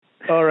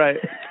All right.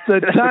 The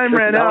time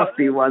ran out.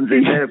 Nasty ones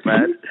in there,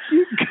 Brad.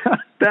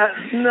 That's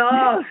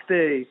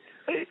nasty.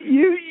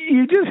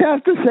 You just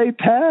have to say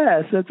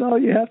pass. That's all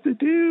you have to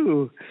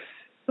do.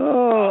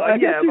 Oh, I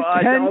got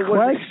 10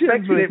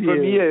 questions with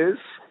from you.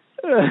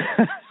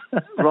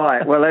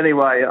 Right. Well,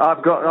 anyway,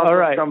 I've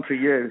got some for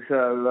you.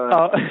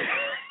 So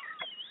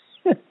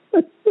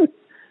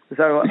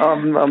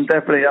I'm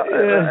definitely.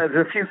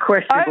 There's a few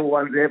questionable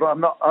ones here, but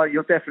I'm not.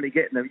 You're definitely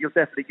getting them. You're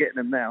definitely getting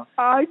them now.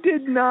 I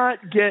did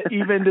not get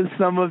even to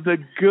some of the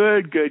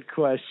good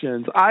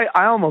questions. I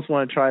almost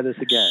want to try this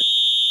again.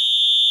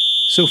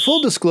 So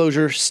full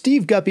disclosure,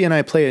 Steve Guppy and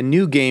I play a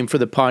new game for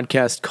the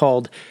podcast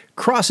called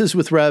Crosses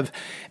with Rev,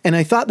 and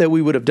I thought that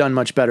we would have done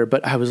much better,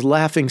 but I was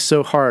laughing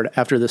so hard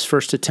after this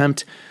first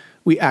attempt,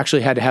 we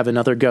actually had to have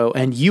another go,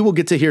 and you will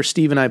get to hear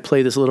Steve and I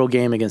play this little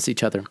game against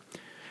each other.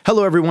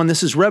 Hello, everyone.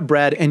 This is Rev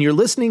Brad, and you're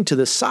listening to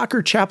the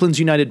Soccer Chaplains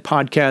United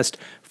podcast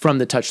from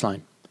the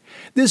Touchline.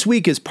 This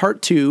week is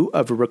part 2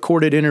 of a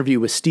recorded interview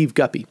with Steve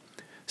Guppy.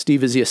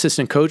 Steve is the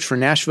assistant coach for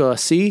Nashville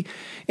SC,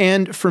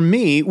 and for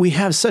me, we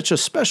have such a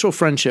special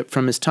friendship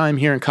from his time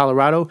here in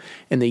Colorado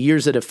and the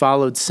years that have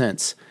followed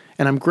since.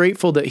 And I'm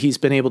grateful that he's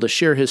been able to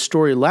share his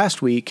story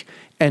last week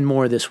and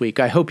more this week.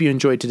 I hope you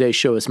enjoyed today's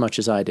show as much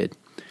as I did.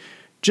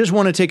 Just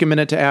want to take a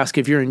minute to ask,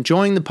 if you're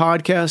enjoying the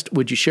podcast,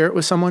 would you share it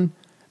with someone?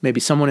 Maybe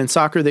someone in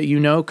soccer that you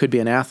know, could be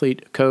an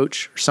athlete, a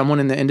coach, or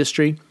someone in the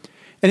industry.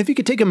 And if you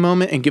could take a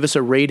moment and give us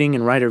a rating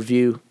and write a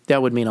review,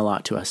 that would mean a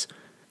lot to us.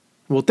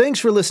 Well, thanks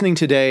for listening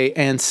today,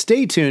 and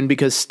stay tuned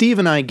because Steve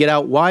and I get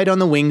out wide on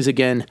the wings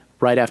again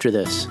right after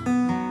this. He's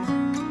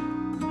found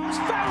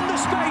the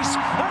space,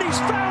 and he's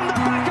found the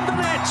back of the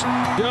net.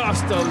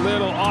 Just a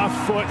little off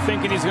foot,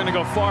 thinking he's going to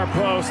go far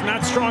post.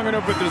 Not strong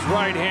enough with his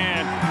right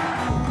hand.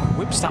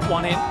 Whips that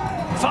one in.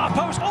 Far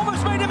post,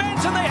 almost made him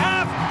ends, and they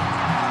have.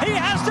 He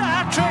has the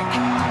hat-trick.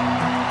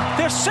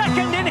 The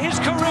second in his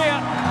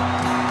career.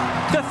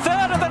 The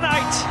third of the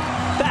night.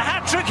 The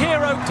hat-trick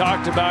hero.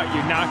 Talked about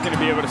you're not going to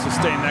be able to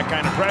sustain that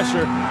kind of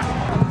pressure.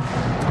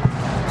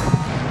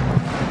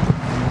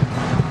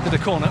 To the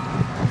corner.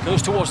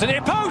 Goes towards the near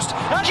post.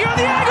 And you're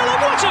the angle,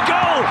 and what a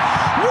goal!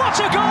 What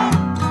a goal!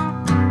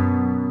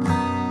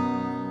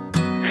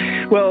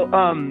 Well,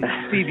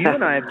 Steve, you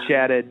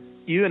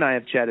and I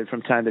have chatted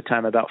from time to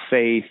time about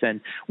faith,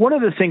 and one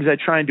of the things I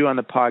try and do on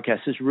the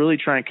podcast is really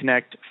try and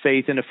connect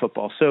faith into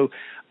football. So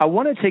I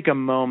want to take a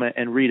moment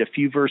and read a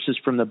few verses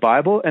from the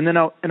Bible, and then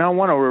I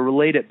want to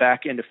relate it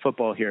back into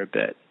football here a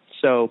bit.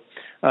 So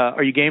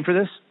are you game for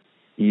this?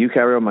 You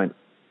carry on, mate.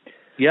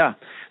 Yeah.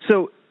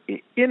 So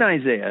in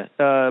Isaiah,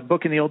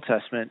 book in the Old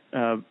Testament,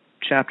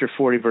 chapter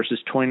 40, verses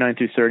 29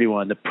 through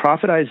 31, the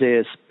prophet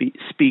Isaiah is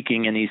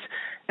speaking, and he's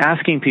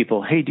asking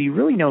people, hey, do you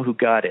really know who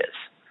God is?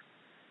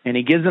 And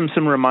he gives them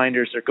some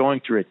reminders. They're going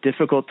through a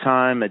difficult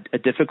time, a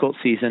difficult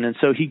season. And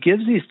so he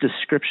gives these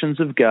descriptions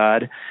of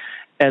God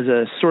as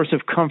a source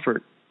of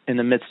comfort in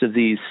the midst of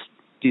these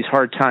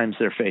hard times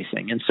they're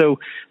facing. And so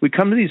we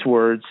come to these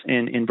words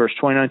in verse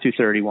 29 through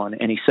 31,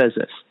 and he says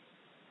this: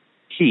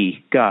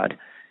 He, God,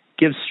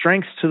 gives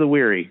strength to the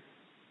weary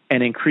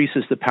and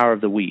increases the power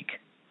of the weak.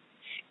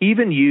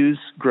 Even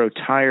youths grow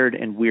tired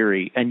and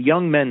weary, and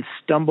young men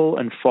stumble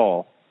and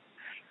fall.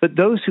 But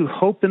those who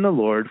hope in the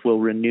Lord will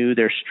renew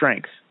their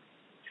strength.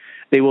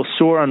 They will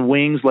soar on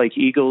wings like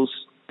eagles.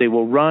 They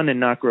will run and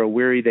not grow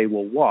weary. They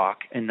will walk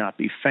and not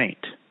be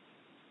faint.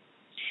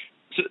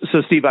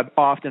 So Steve, I've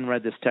often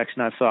read this text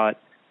and I've thought,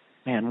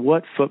 man,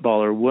 what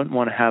footballer wouldn't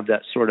want to have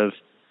that sort of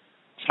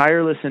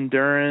tireless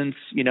endurance?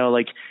 You know,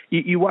 like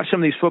you watch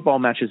some of these football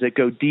matches that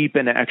go deep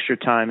into extra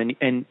time,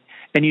 and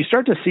you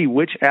start to see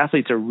which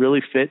athletes are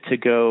really fit to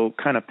go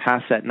kind of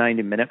past that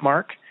 90-minute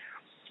mark.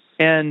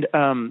 And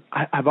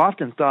I've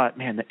often thought,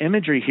 man, the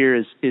imagery here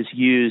is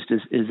used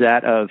is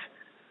that of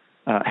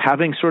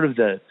having sort of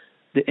the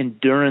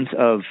endurance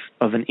of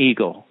an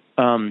eagle.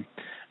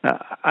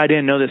 I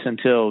didn't know this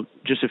until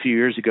just a few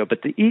years ago,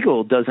 but the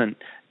eagle doesn't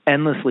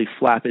endlessly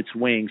flap its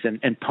wings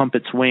and pump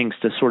its wings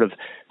to sort of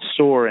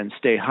soar and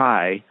stay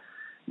high.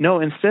 No,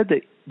 instead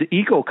the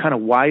eagle kind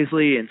of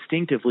wisely,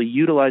 instinctively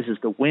utilizes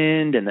the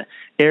wind and the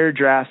air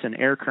drafts and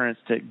air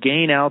currents to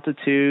gain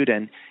altitude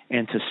and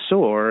to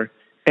soar,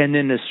 and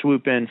then to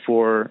swoop in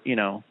for,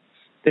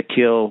 the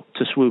kill,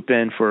 to swoop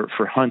in for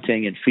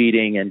hunting and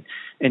feeding and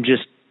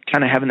just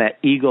kind of having that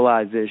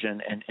eagle-eye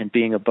vision and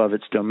being above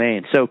its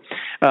domain. So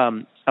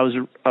I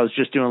was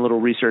just doing a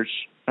little research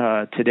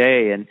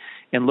today and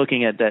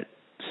looking at that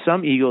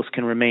some eagles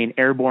can remain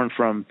airborne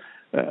from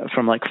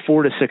like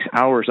 4 to 6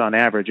 hours on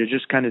average. It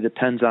just kind of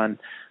depends on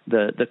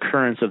the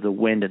currents of the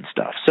wind and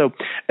stuff. So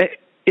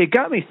it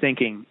got me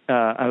thinking,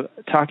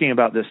 talking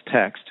about this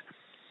text.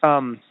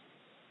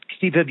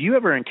 Steve, have you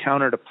ever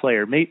encountered a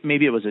player,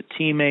 maybe it was a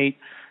teammate,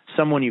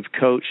 someone you've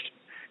coached,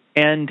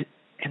 and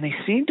they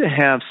seem to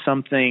have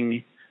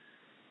something,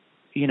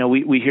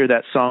 we hear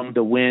that song,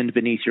 The Wind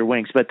Beneath Your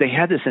Wings, but they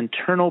had this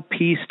internal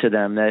peace to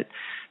them that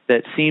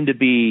seemed to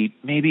be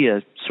maybe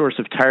a source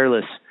of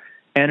tireless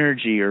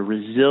energy or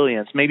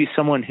resilience, maybe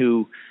someone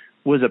who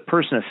was a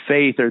person of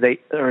faith, or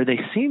they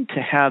seemed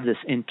to have this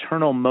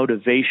internal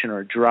motivation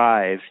or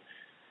drive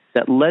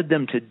that led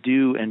them to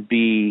do and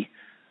be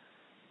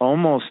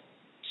almost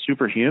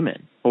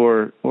superhuman,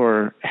 or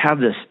have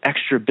this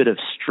extra bit of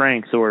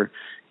strength or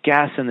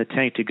gas in the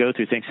tank to go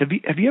through things. Have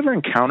you ever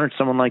encountered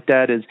someone like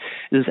that?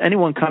 Does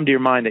anyone come to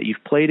your mind that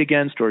you've played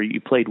against or you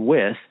played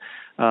with,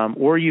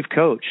 or you've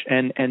coached,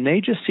 and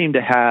they just seem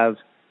to have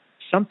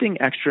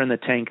something extra in the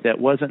tank that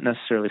wasn't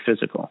necessarily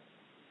physical?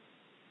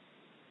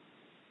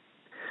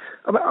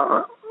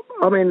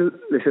 I mean,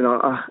 listen.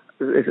 I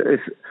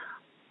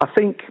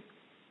think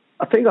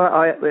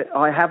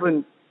I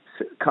haven't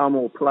come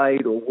or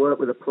played or worked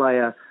with a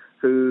player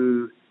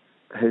who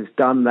has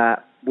done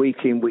that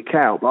week in, week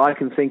out. But I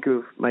can think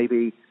of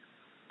maybe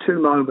 2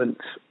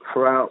 moments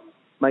throughout,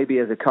 maybe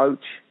as a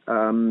coach,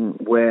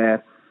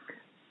 where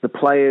the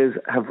players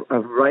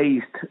have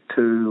raised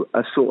to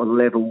a sort of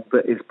level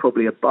that is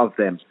probably above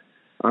them,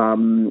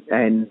 and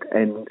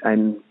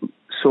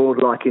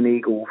soared like an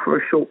eagle for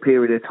a short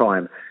period of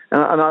time.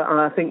 And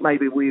I think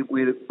maybe we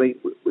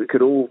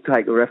could all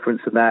take a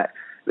reference to that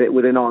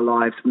within our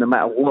lives, no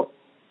matter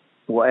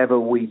whatever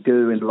we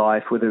do in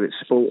life, whether it's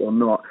sport or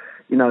not.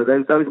 You know,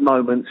 those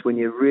moments when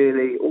you're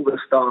really, all the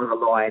stars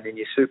align and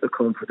you're super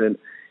confident,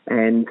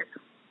 and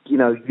you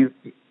know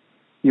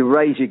you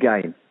raise your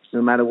game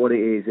no matter what it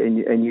is, and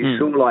you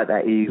soar like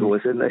that eagle.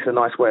 It's a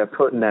nice way of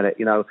putting at it.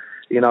 You know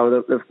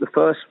the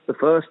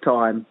first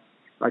time,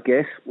 I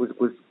guess, was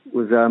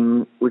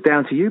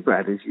down to you,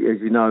 Brad, as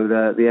you know,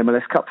 the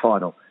MLS Cup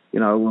final. You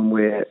know, when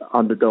we're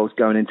underdogs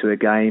going into a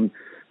game,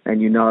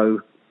 and you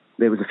know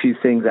there was a few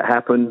things that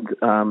happened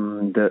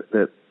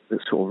that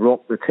sort of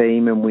rocked the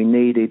team, and we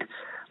needed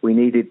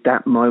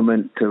that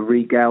moment to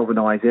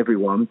re-galvanise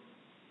everyone.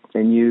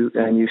 And you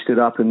stood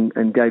up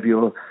and gave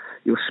your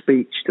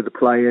speech to the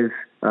players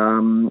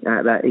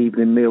at that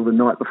evening meal the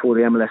night before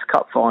the MLS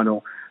Cup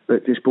final,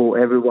 that just brought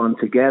everyone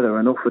together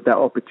and offered that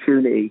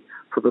opportunity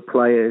for the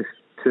players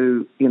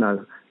to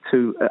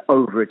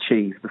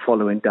overachieve the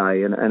following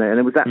day. And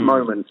it was that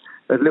moment,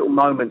 those little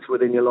moments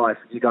within your life,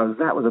 you go,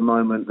 that was a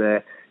moment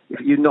there. If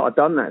you'd not have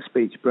done that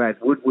speech, Brad,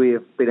 would we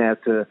have been able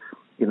to,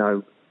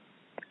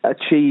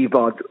 achieve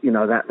our,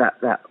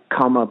 that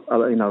come up,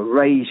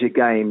 raise your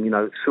game,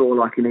 soar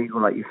like an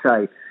eagle, like you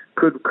say?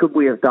 Could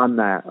we have done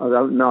that? I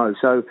don't know.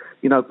 So,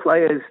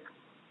 players,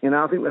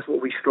 I think that's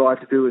what we strive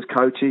to do as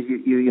coaches.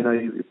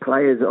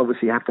 Players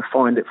obviously have to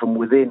find it from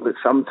within, but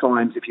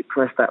sometimes if you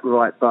press that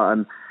right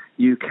button,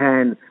 you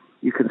can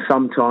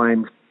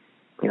sometimes,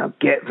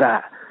 get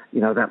that,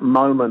 that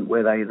moment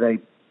where they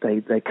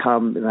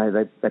come,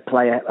 they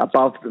play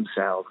above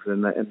themselves,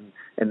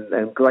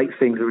 and great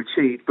things are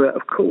achieved. But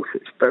of course,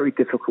 it's very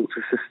difficult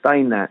to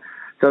sustain that.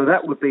 So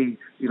that would be,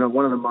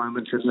 one of the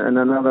moments. And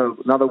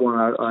another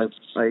one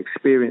I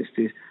experienced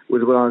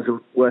was when I was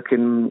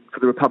working for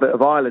the Republic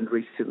of Ireland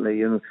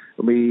recently, and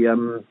we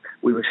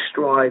were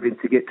striving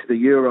to get to the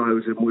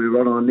Euros, and we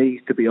were on our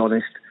knees, to be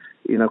honest,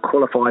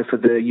 qualify for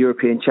the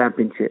European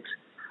Championships.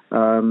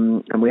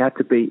 And we had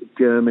to beat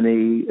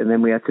Germany, and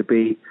then we had to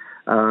beat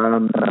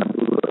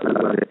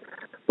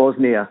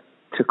Bosnia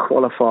to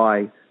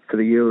qualify for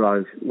the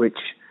Euros, which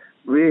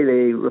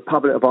really,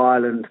 Republic of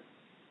Ireland,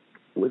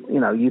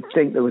 you'd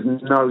think there was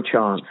no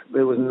chance.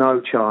 There was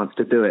no chance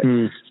to do it.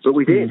 But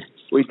we did.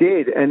 We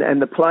did.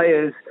 And the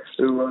players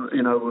who were,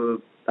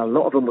 a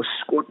lot of them were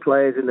squad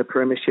players in the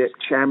Premiership,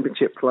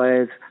 Championship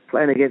players,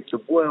 playing against the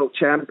world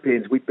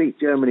champions. We beat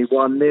Germany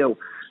 1-0.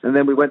 And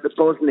then we went to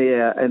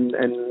Bosnia and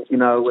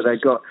where they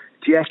got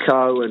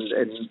Dzeko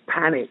and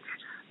Panic,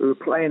 who were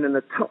playing in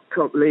the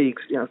top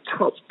leagues,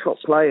 top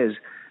players.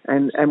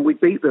 And we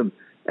beat them.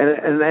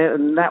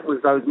 And that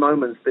was those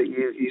moments that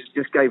you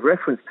just gave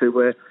reference to,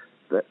 where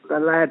the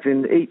lads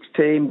in each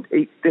team,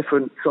 each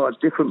different sides,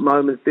 different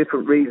moments,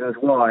 different reasons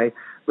why,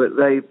 but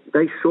they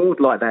soared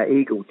like that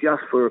eagle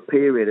just for a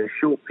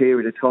short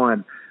period of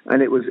time.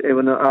 And it was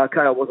okay,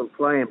 I wasn't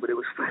playing, but it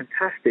was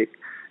fantastic,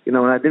 and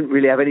I didn't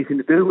really have anything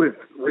to do with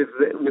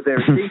their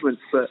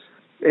achievements, but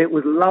it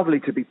was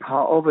lovely to be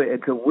part of it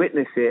and to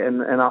witness it.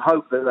 And I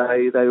hope that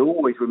they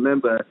always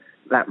remember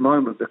that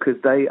moment, because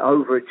they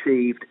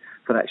overachieved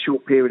for that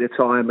short period of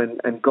time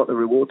and got the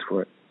rewards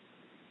for it.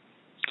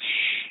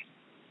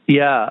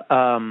 Yeah,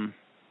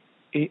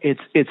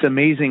 it's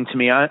amazing to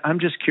me. I'm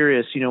just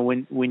curious,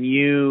 when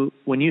you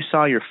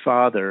saw your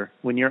father,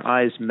 when your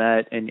eyes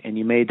met and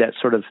you made that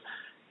sort of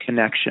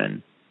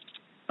connection,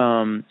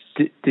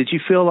 did you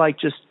feel like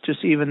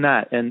just even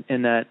that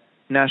in that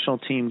national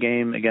team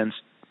game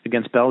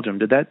against Belgium,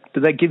 did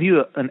that give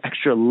you an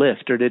extra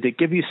lift, or did it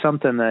give you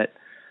something that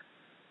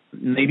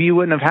maybe you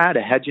wouldn't have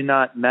had you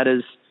not met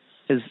his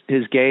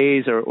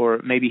gaze, or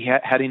maybe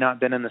had he not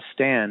been in the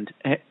stand?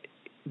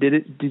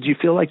 Did you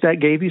feel like that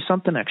gave you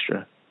something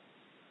extra?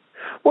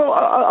 Well,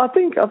 I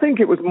think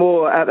it was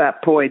more at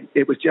that point.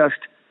 It was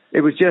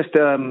just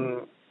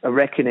a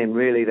reckoning,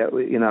 really, that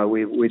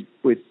it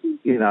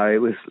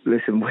was.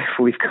 Listen,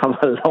 we've come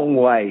a long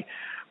way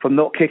from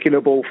not kicking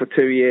a ball for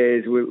 2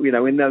 years.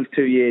 In those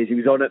 2 years, he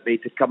was on at me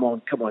to come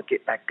on,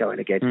 get back going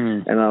again.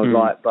 And I was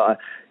like, but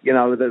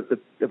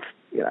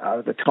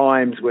the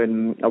times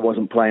when I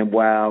wasn't playing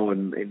well,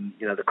 and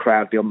the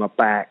crowd be on my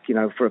back,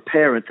 for a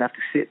parent to have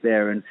to sit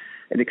there and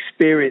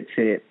experience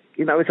it,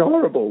 it's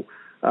horrible.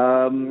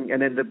 And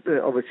then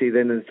obviously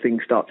as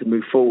things start to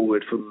move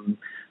forward from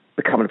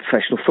becoming a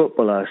professional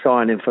footballer,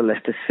 signing for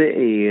Leicester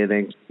City, and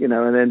then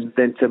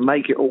to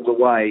make it all the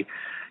way.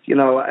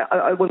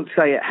 I wouldn't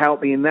say it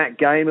helped me in that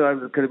game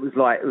because it was a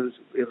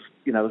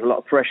lot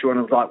of pressure on.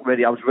 I was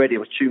ready. I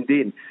was tuned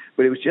in,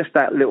 but it was just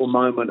that little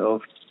moment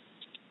of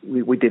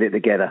we did it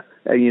together,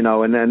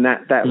 and then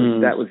that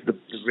was the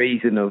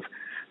reason of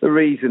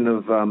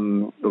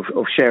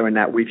sharing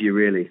that with you,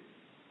 really.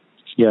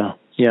 Yeah.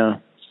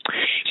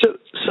 So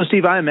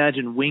Steve, I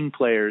imagine wing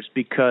players,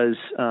 because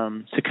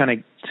to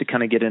kind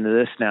of get into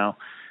this now,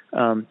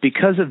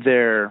 because of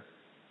their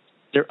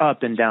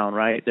up and down,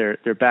 right?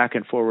 They're back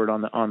and forward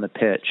on the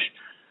pitch.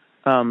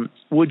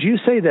 Would you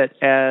say that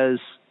as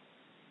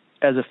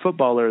a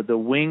footballer, the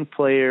wing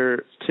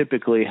player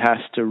typically has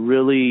to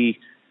really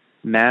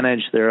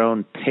manage their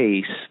own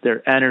pace,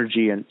 their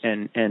energy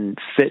and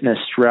fitness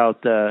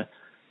throughout the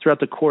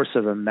course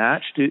of a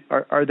match?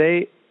 Are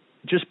they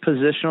just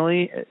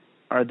positionally?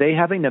 Are they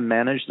having to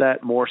manage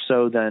that more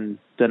so than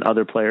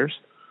other players?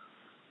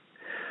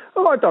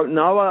 Oh, I don't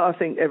know. I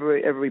think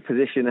every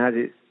position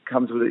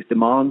comes with its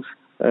demands.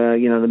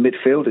 The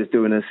midfield is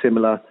doing a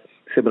similar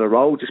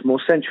role, just more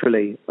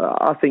centrally.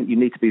 I think you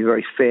need to be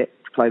very fit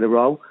to play the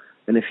role,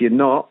 and if you're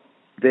not,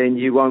 then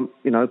you won't,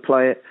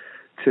 play it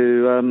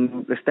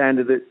to the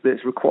standard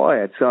that's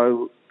required.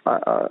 So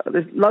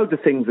there's loads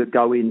of things that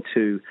go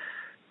into,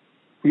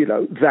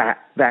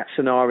 that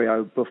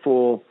scenario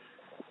before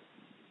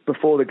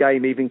the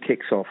game even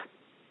kicks off.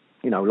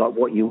 Like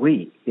what you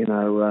eat.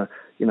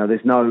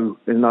 There's no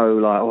like,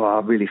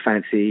 I really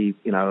fancy,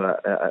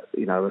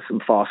 some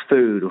fast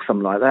food or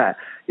something like that.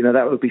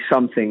 That would be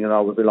something that I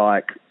would be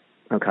like,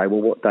 okay,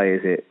 well, what day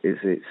is it?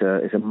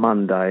 It's a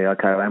Monday.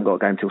 Okay, I haven't got a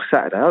game till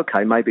Saturday.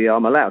 Okay, maybe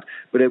I'm allowed.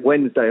 But at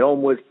Wednesday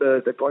onwards,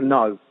 Thursday,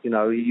 no.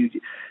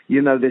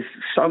 There's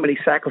so many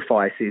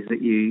sacrifices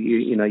that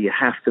you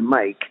have to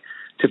make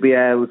to be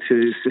able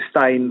to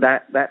sustain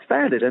that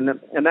standard, and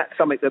that's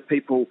something that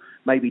people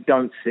maybe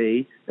don't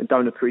see and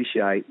don't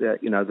appreciate. That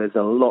there's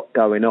a lot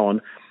going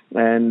on,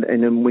 and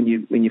then when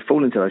you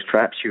fall into those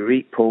traps, you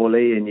eat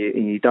poorly and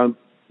you don't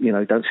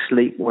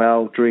sleep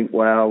well, drink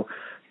well.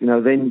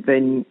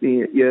 Then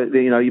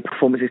your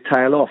performances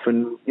tail off,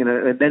 and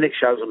then it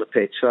shows on the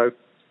pitch. So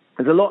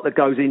there's a lot that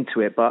goes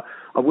into it, but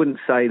I wouldn't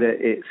say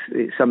that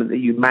it's something that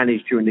you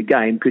manage during the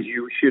game, because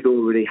you should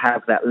already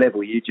have that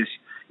level. You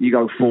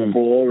go full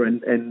bore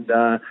and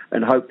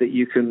hope that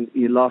you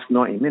last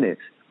 90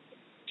 minutes.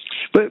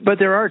 But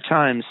there are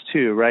times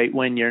too, right,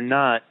 when you're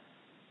not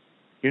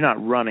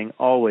running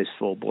always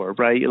full bore,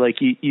 right? Like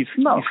you've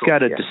got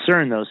to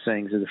discern those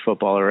things as a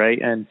footballer,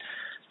 right? And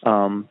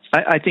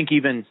I think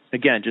even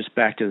again, just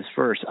back to this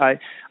verse, I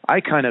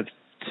kind of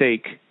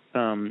take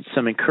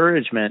some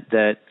encouragement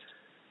that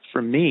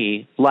for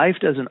me, life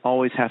doesn't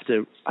always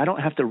I don't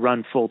have to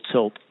run full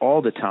tilt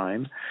all the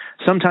time.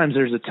 Sometimes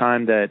there's a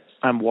time that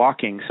I'm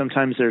walking.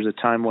 Sometimes there's a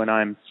time when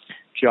I'm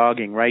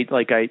jogging, right?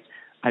 Like I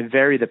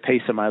vary the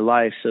pace of my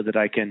life so that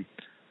I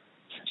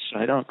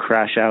don't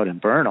crash out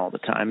and burn all the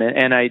time.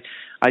 And I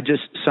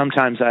just,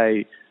 sometimes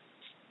I've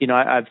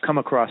come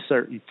across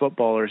certain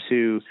footballers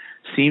who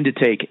seem to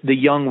take, the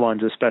young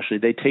ones especially,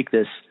 they take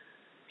this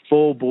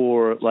full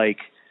bore, like,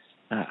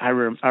 I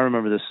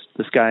remember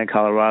this guy in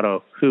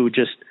Colorado who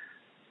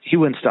he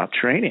wouldn't stop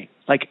training,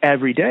 like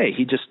every day.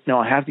 He just, no,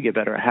 I have to get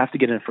better. I have to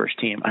get in first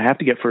team. I have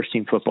to get first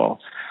team football.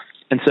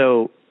 And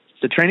so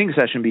the training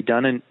session would be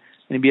done, and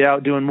he'd be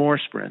out doing more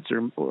sprints,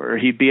 or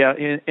he'd be out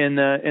in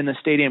the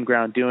stadium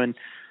ground doing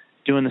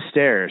the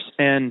stairs.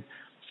 And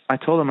I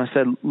told him, I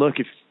said, look,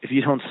 if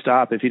you don't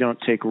stop, if you don't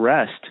take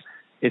rest,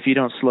 if you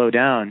don't slow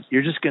down,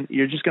 you're just going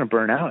to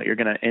burn out. You're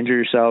going to injure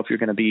yourself. You're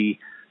going to be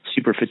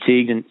super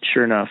fatigued. And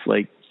sure enough,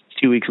 like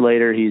 2 weeks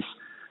later, he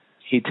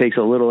takes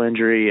a little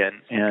injury,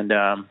 and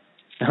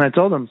I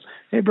told him,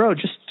 hey bro,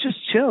 just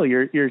chill.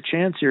 Your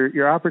chance,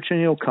 your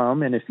opportunity will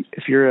come. And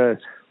if you're a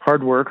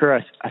hard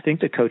worker, I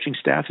think the coaching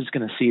staff is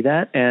going to see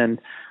that, and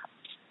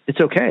it's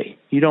okay.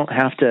 You don't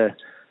have to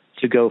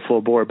go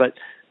full bore. But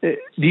do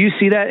you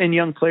see that in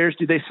young players?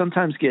 Do they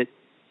sometimes get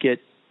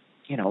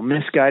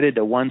misguided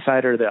to one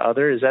side or the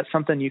other? Is that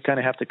something you kind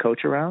of have to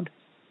coach around?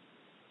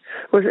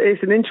 Well,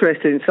 it's an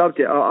interesting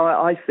subject.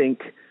 I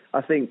think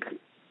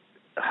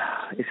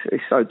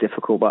it's so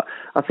difficult, but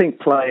I think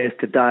players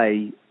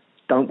today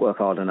don't work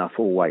hard enough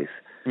always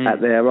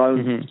at their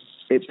own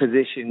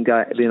position.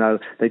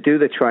 They do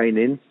the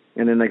training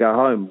and then they go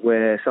home,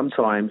 where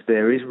sometimes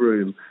there is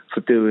room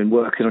for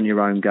working on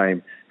your own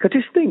game. I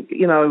just think,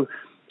 you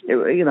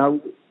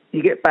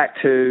get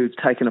back to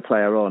taking a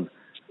player on.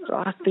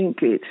 I think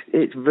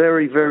it's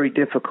very, very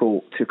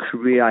difficult to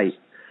create.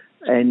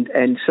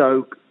 And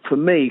so for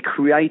me,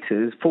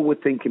 creators,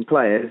 forward-thinking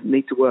players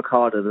need to work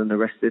harder than the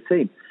rest of the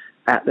team.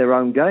 at their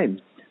own game,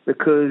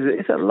 because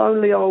it's a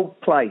lonely old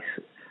place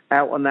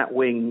out on that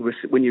wing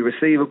when you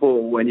receive a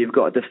ball, when you've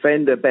got a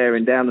defender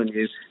bearing down on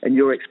you and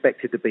you're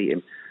expected to beat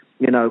him.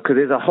 Because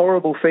there's a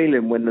horrible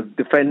feeling when the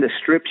defender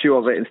strips you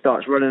of it and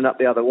starts running up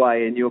the other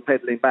way and you're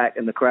pedaling back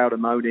and the crowd are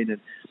moaning. And,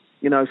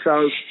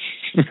 so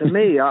to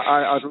me,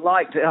 I'd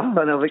liked it, and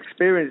I've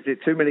experienced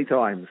it too many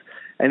times.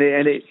 And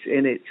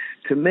it's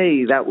to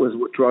me, that was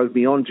what drove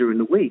me on during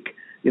the week.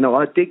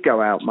 I did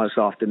go out most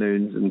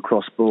afternoons and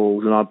cross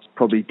balls, and I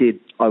probably did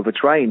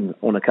overtrain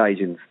on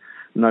occasions,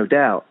 no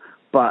doubt.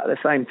 But at the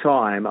same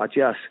time, I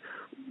just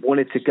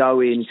wanted to go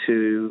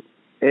into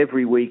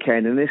every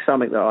weekend, and this is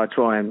something that I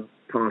try and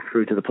pass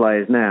through to the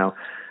players now,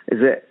 is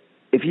that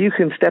if you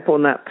can step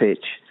on that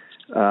pitch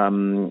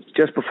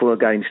just before a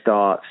game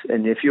starts,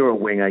 and if you're a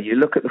winger, you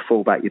look at the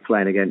fullback you're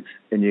playing against,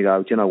 and you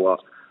go, do you know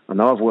what? I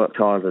know I've worked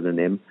harder than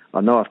him.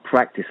 I know I've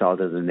practiced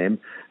harder than him.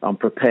 I'm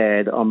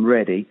prepared. I'm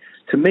ready.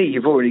 To me,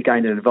 you've already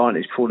gained an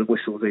advantage before the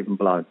whistle's even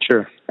blown.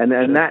 Sure. And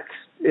that's,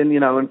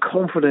 and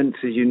confidence,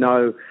 as you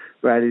know,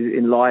 Brad,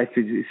 in life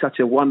is such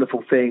a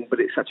wonderful thing, but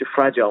it's such a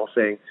fragile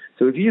thing.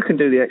 So if you can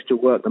do the extra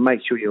work to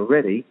make sure you're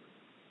ready,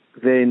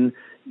 then,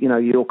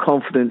 your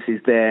confidence is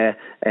there,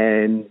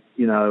 and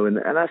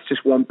that's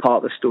just one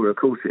part of the story. Of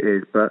course it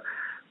is, but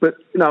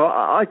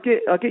I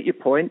get your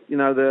point. You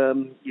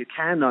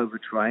can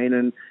overtrain,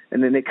 and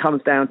then it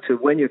comes down to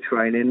when you're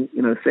training.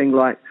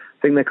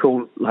 Thing they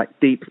call like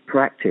deep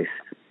practice.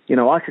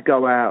 I could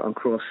go out and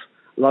cross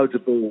loads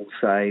of balls,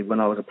 say, when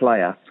I was a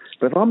player,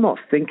 but if I'm not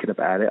thinking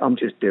about it, I'm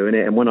just doing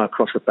it. And when I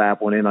cross a bad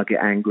one in, I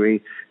get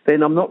angry.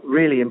 Then I'm not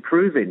really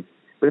improving.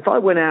 But if I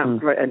went out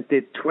and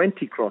did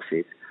 20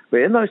 crosses, but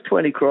in those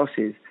 20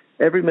 crosses,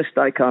 every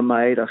mistake I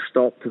made, I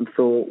stopped and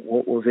thought,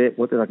 what was it?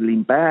 What did I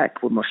lean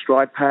back? What was my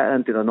stride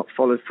pattern? Did I not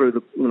follow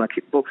through when I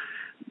kicked the ball?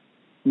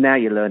 Now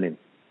you're learning.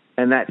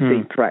 And that's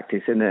deep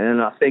practice. And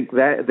I think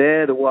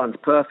they're the ones,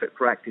 perfect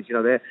practice.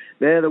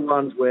 They're the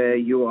ones where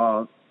you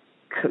are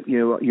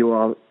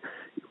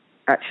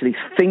actually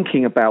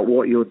thinking about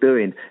what you're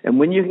doing. And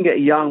when you can get a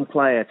young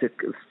player to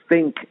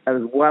think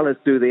as well as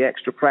do the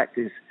extra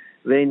practice,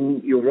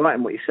 then you're right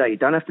in what you say. You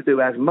don't have to do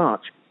as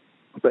much,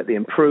 but the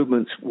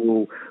improvements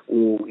will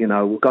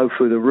go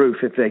through the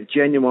roof if they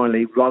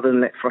genuinely, rather than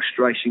let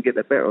frustration get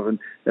the better of them,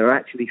 they're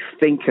actually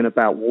thinking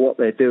about what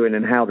they're doing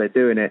and how they're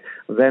doing it.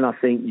 Then I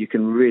think you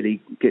can really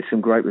get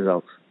some great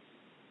results.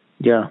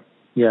 Yeah.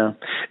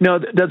 No,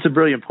 that's a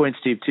brilliant point,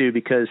 Steve, too,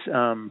 because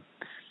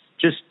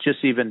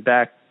just even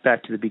back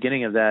to the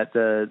beginning of that,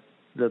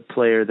 the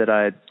player that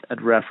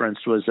I'd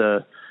referenced was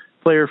a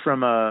player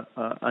from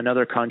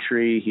another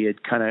country. He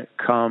had kind of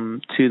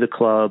come to the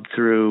club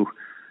through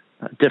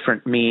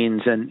different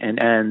means and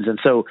ends. And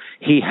so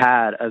he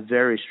had a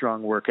very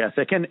strong work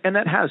ethic, and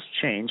that has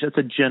changed. That's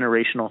a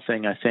generational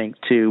thing, I think,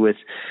 too, with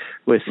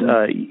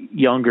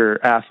younger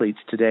athletes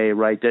today,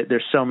 right?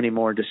 There's so many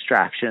more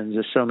distractions.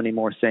 There's so many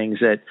more things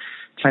that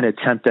kind of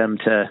tempt them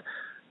to,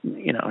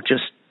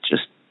 just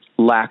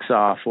lax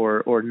off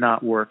or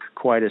not work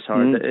quite as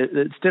hard.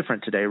 It's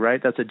different today,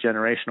 right? That's a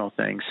generational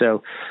thing.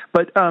 So,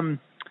 but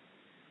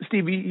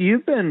Steve,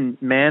 you've been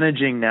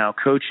managing now,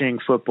 coaching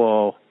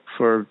football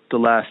for the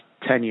last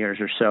 10 years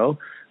or so.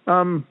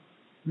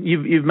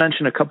 You've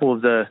mentioned a couple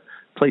of the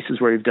places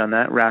where you've done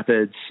that,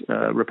 Rapids,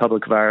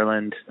 Republic of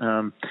Ireland.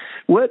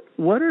 What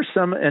are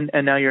some, and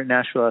now you're at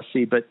Nashville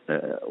SC, but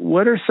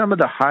what are some of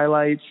the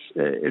highlights,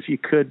 if you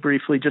could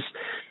briefly, just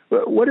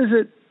what is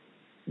it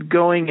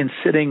going and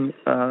sitting,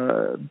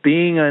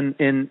 being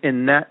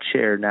in that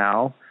chair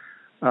now,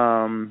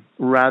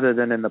 rather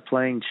than in the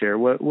playing chair?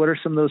 What are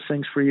some of those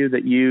things for you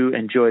that you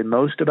enjoy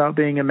most about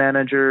being a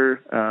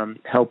manager,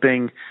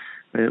 helping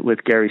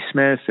with Gary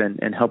Smith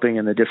and helping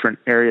in the different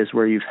areas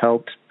where you've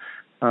helped?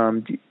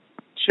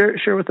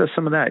 Share with us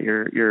some of that,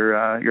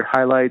 your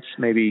highlights,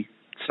 maybe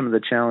some of the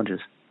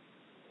challenges.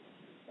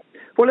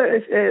 Well,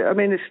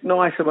 it's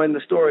nice.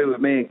 The story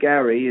with me and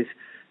Gary is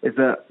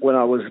that when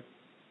I was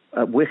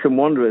at Wycombe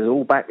Wanderers,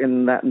 all back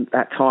in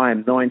that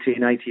time,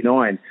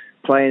 1989,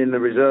 playing in the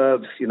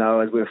reserves,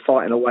 as we were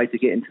fighting our way to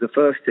get into the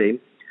first team,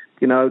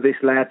 this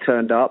lad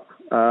turned up,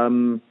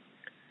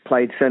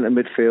 played centre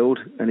midfield,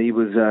 and he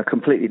was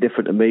completely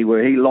different to me,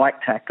 where he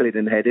liked tackling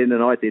and heading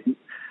and I didn't.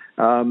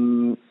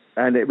 And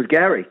it was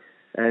Gary.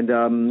 And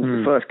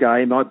the first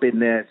game, I'd been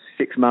there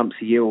 6 months,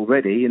 a year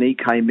already, and he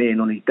came in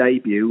on his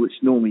debut, which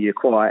normally you're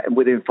quiet, and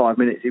within 5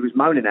 minutes he was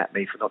moaning at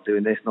me for not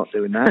doing this, not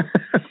doing that.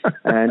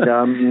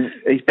 And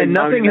he's been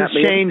nothing has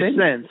changed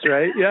since,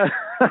 right? Yeah.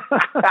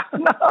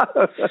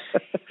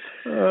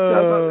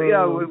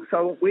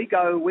 So we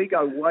go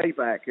way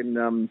back,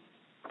 and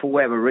for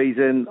whatever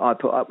reason, I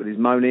put up with his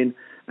moaning.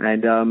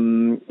 And,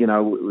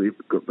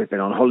 we've been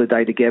on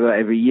holiday together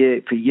every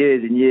year for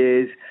years and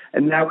years,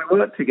 and now we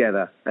work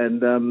together.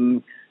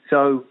 And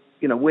so,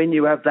 when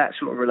you have that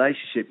sort of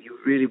relationship, you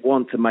really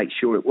want to make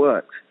sure it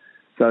works.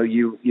 So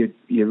you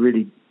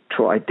really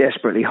try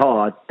desperately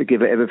hard to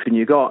give it everything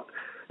you got.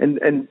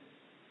 And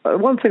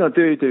one thing I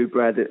do,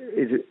 Brad,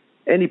 is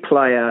any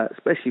player,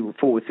 especially a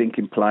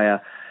forward-thinking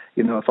player,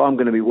 if I'm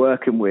going to be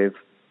working with,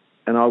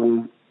 and I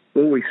will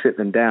always sit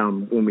them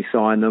down when we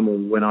sign them or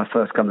when I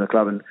first come to the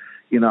club, and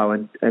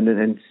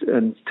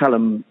and tell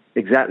them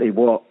exactly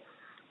what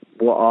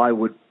I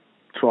would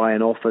try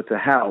and offer to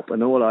help.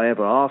 And all I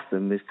ever ask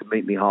them is to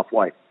meet me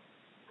halfway.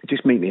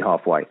 Just meet me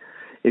halfway.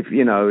 If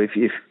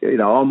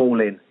I'm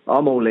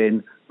all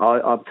in.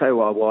 I'll tell you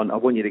what I want. I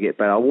want you to get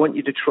better. I want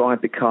you to try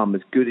and become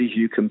as good as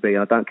you can be.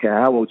 I don't care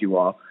how old you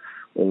are,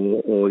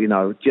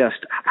 or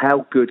just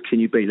how good can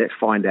you be. Let's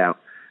find out.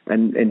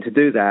 And to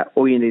do that,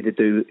 all you need to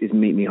do is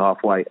meet me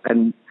halfway.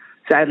 And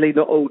sadly,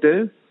 not all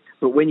do.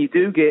 But when you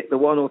do get the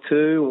one or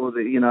two, or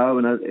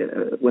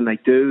when they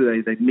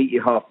do, they meet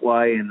you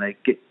halfway and they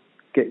get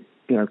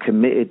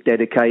committed,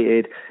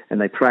 dedicated,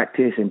 and they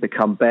practice and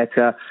become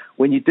better.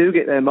 When you do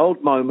get them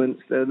odd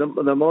moments, the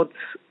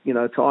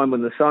odd time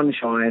when the sun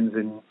shines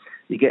and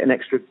you get an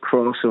extra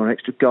cross or an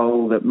extra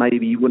goal that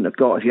maybe you wouldn't have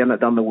got if you hadn't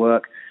done the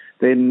work,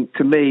 then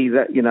to me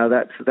that's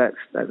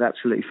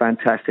absolutely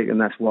fantastic, and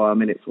that's why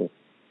I'm in it for.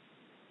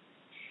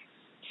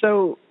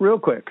 So, real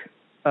quick,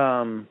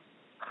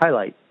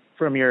 highlight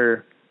from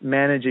your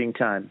managing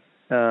time.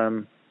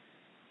 Give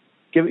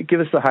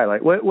us the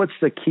highlight. What's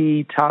the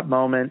key top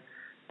moment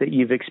that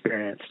you've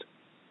experienced?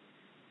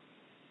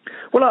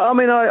 Well, I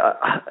mean,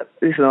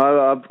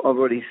 I've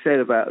already said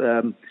about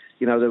the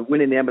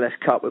winning the MLS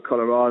Cup with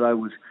Colorado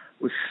was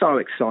so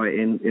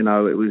exciting. It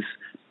was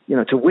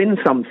to win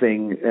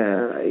something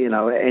at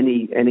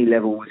any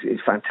level is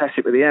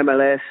fantastic with the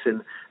MLS,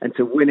 and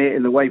to win it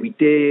in the way we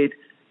did.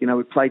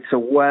 We played so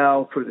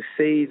well through the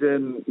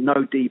season, no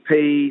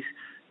DPs.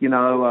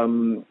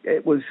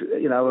 It was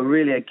a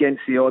really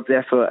against the odds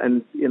effort,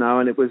 and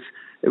it was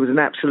an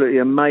absolutely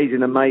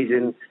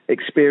amazing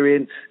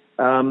experience.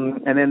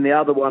 And then the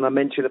other one I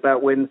mentioned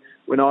about when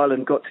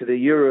Ireland got to the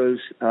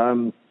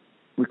Euros,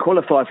 we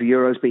qualified for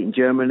Euros, beating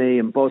Germany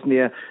and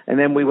Bosnia, and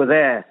then we were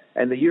there.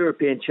 And the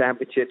European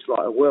Championships,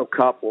 like a World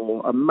Cup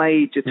or a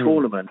major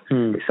tournament,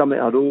 is something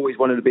I'd always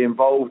wanted to be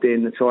involved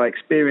in. And so I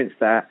experienced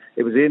that.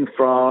 It was in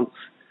France.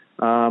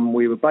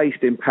 We were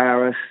based in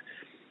Paris.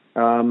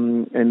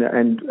 And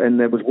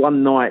there was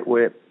one night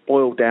where it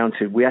boiled down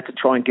to, we had to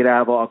try and get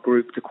out of our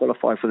group to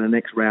qualify for the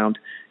next round,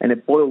 and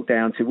it boiled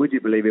down to, would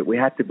you believe it, we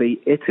had to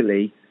beat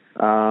Italy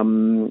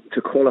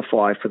to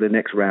qualify for the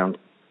next round.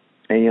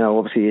 And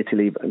obviously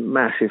Italy, a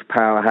massive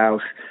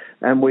powerhouse,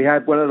 and we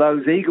had one of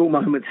those eagle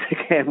moments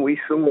again. We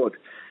soared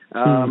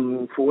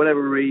for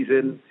whatever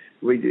reason.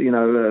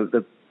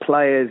 The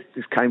players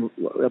just came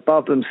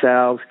above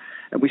themselves.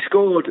 And we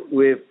scored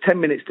with 10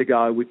 minutes to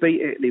go. We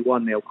beat Italy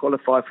 1-0,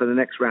 qualified for the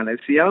next round.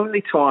 It's the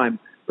only time,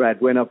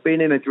 Brad, when I've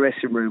been in a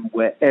dressing room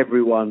where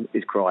everyone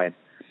is crying.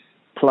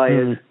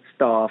 Players,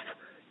 staff,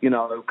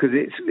 because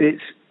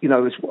it's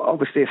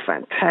obviously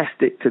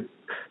fantastic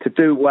to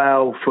do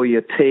well for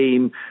your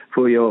team,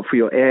 for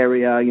your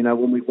area.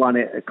 When we won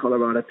it at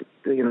Colorado,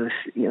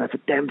 for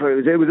Denver,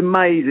 it was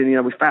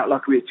amazing. We felt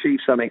like we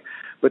achieved something.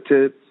 But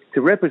to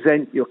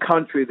represent your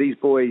country, these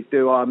boys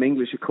do. I'm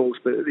English, of course,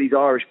 but these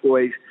Irish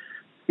boys,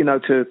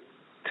 to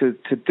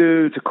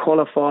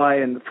qualify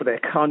and for their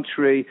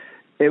country,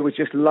 it was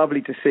just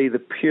lovely to see the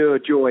pure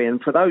joy.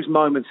 And for those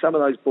moments, some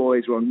of those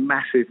boys were on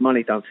massive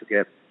money, don't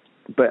forget.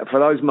 But for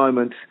those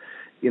moments,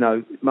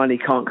 money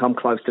can't come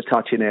close to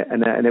touching it.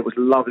 And it was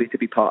lovely to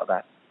be part of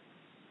that.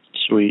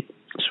 Sweet.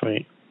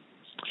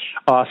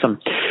 Awesome.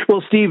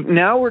 Well, Steve,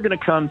 now we're going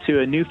to come to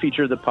a new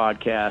feature of the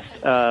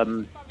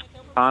podcast.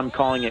 I'm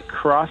calling it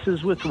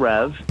Crosses with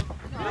Rev.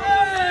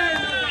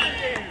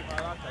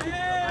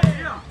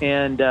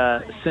 And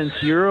since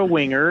you're a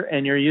winger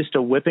and you're used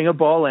to whipping a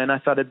ball in, I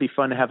thought it'd be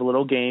fun to have a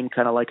little game,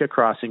 kind of like a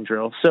crossing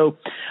drill. So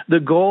the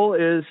goal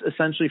is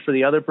essentially for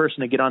the other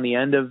person to get on the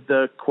end of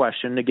the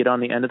question, to get on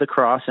the end of the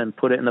cross and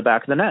put it in the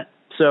back of the net.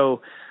 So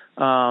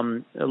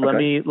let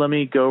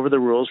me go over the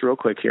rules real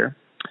quick here.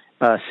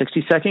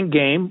 60-second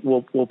game.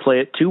 We'll play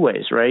it two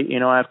ways, right?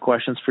 I have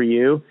questions for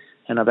you,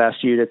 and I've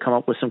asked you to come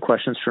up with some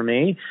questions for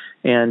me.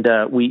 And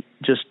we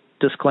just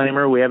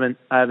disclaimer,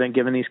 I haven't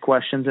given these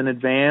questions in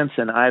advance,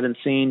 and I haven't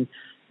seen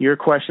your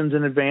questions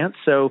in advance.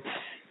 So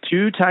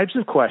two types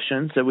of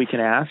questions that we can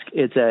ask.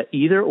 It's a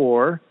either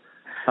or,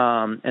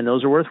 and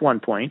those are worth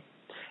 1 point.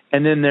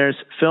 And then there's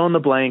fill in the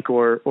blank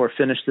or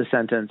finish the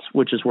sentence,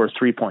 which is worth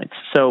 3 points.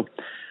 So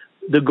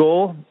the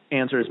goal,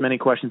 answer as many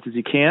questions as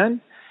you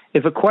can.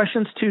 If a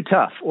question's too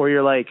tough or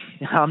you're like,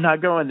 I'm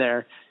not going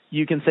there,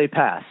 you can say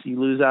pass. You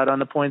lose out on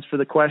the points for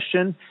the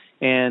question,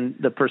 and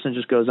the person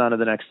just goes on to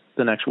the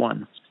next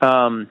one.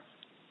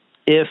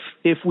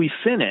 If we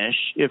finish,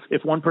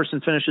 if one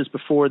person finishes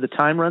before the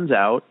time runs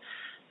out,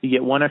 you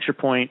get 1 extra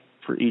point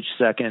for each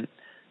second,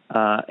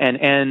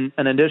 and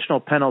an additional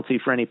penalty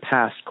for any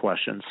past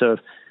questions. So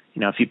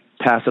if you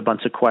pass a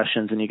bunch of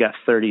questions and you got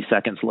 30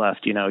 seconds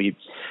left, you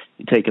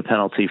take a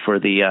penalty for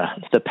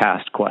the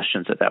past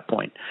questions at that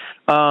point.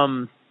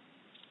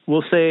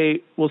 We'll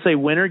say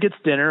winner gets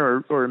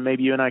dinner, or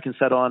maybe you and I can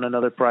settle on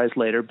another prize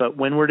later. But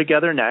when we're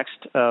together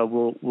next,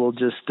 we'll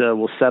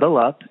settle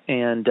up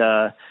and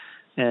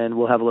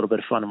we'll have a little bit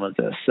of fun with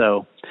this.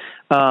 So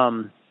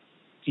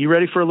You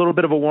ready for a little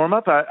bit of a warm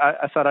up?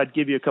 I thought I'd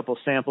give you a couple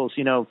samples.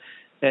 You know,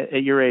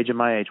 at your age and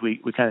my age, we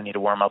kind of need to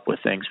warm up with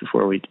things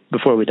before we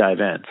dive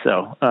in.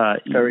 So,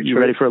 you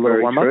ready for a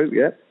little warm up?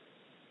 Yeah.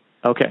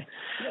 Okay.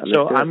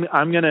 So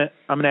I'm gonna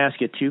ask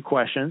you 2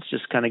 questions.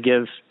 Just kind of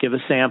give a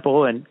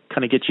sample and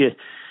kind of get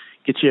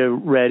you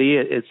ready.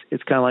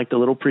 It's kind of like the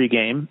little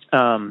pregame.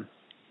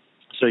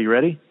 So you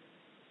ready?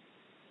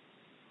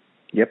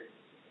 Yep.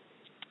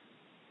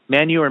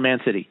 Man U or Man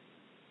City?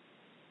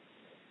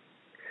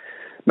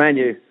 Man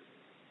U.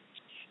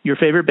 Your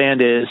favorite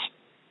band is?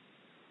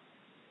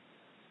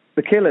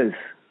 The Killers.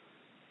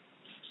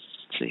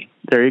 Let's see.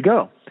 There you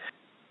go.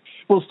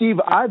 Well, Steve,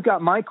 I've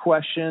got my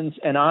questions,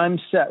 and I'm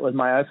set with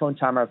my iPhone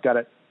timer. I've got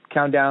it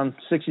count down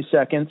 60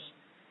 seconds,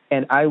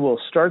 and I will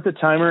start the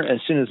timer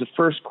as soon as the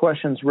first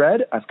question's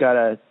read. I've got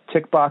a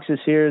tick boxes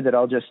here that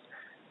I'll just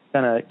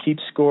kind of keep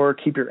score,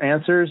 keep your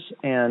answers,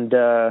 and,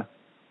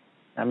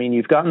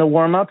 you've gotten the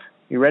warm-up.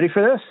 You ready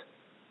for this?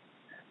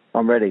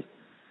 I'm ready.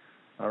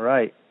 All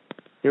right.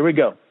 Here we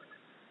go.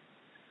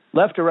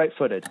 Left or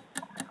right-footed?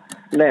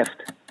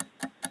 Left.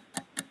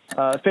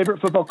 Favorite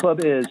football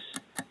club is?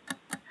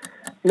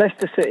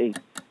 Leicester City.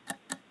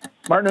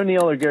 Martin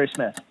O'Neill or Gary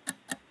Smith?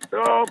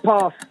 Oh,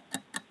 pass.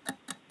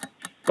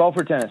 Golf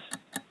or tennis?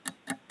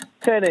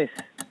 Tennis.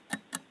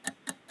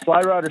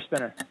 Fly rod or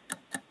spinner?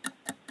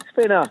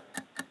 Spinner.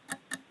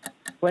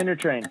 Plane or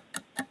train?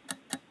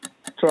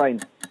 Train.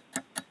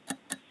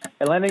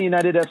 Atlanta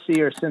United FC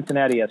or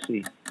Cincinnati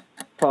FC?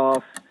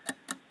 Pass.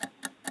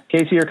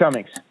 Casey or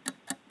Cummings?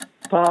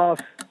 Pass.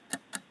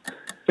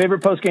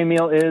 Favorite post-game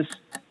meal is?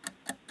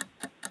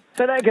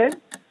 Say that again.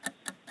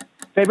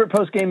 Favorite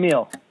post-game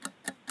meal?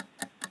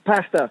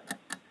 Pasta.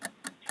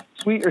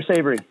 Sweet or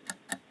savory?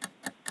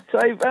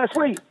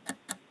 Sweet.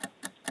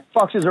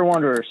 Foxes or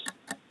Wanderers?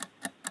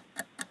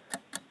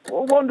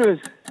 Wanderers.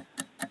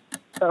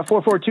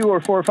 4-4-2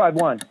 or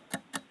 4-5-1?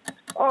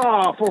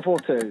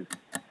 4-4-2.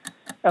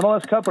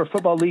 MLS Cup or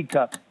Football League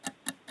Cup?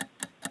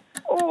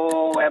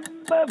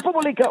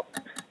 Football League Cup.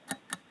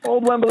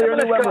 Old Wembley or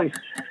New Wembley?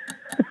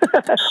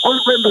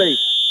 Old Wembley.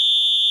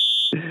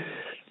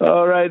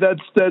 All right,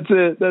 that's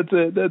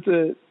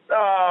it.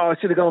 I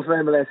should have gone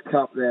for MLS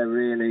Cup there,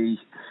 really.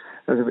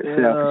 That was a bit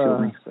selfish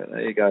of me, but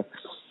there you go.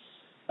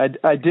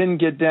 I didn't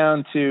get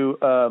down to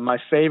my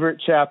favorite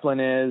chaplain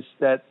is.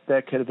 That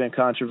could have been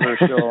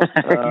controversial.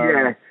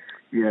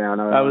 Yeah, I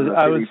know. I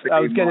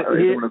was going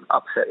to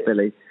upset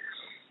Billy.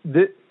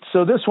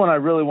 So this one I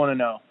really want to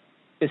know.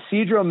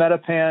 Isidro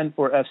Metapan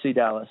or FC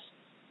Dallas?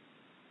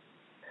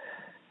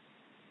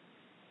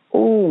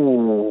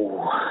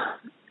 Ooh.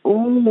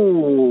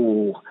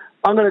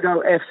 I'm going to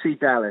go FC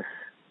Dallas.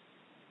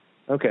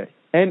 Okay.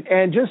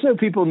 And just so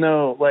people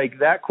know, like,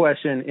 that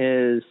question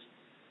is,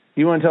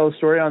 do you want to tell a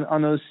story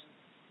on those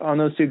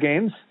 2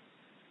 games?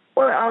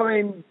 Well,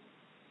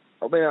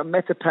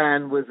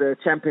 Metapan was a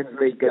Champions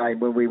League game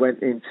when we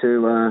went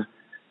into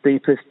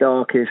deepest,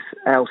 darkest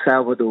El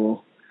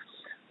Salvador,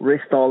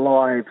 risked our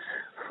lives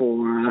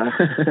for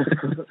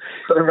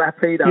the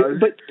Rapidos.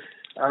 But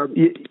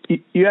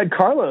you had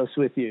Carlos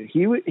with you.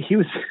 He was.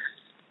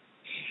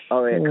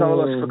 Oh yeah,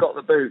 Carlos forgot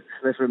the boots.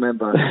 Let's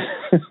remember.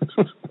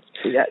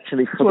 He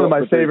actually forgot. One of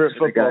my the favorite boots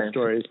football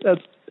stories.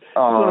 That's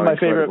one of my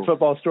favorite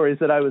football stories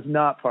that I was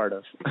not part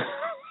of.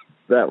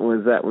 That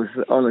was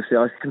honestly,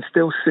 I can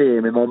still see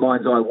him in my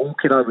mind's eye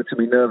walking over to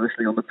me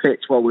nervously on the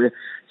pitch while we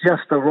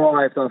just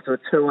arrived after a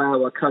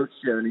 2-hour coach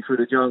journey through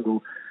the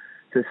jungle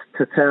to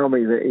tell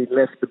me that he'd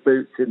left the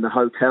boots in the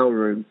hotel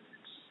room.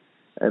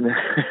 And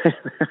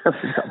that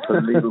was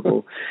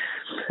unbelievable.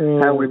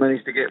 How we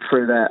managed to get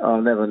through that,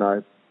 I'll never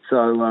know.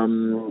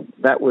 So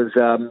that was.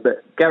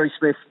 But Gary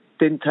Smith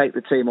didn't take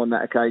the team on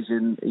that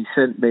occasion. He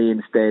sent me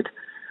instead.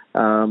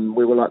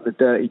 We were like the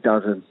Dirty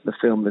Dozen, the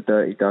film The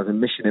Dirty Dozen,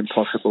 Mission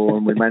Impossible,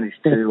 and we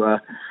managed to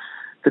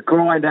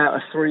grind out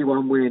a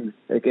 3-1 win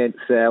against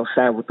El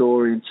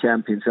Salvadorian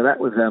champions. So that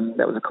was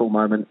a cool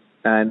moment,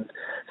 and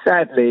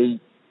sadly,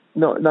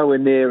 nowhere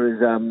near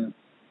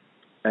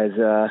as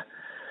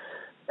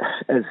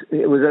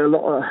it was a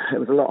lot. It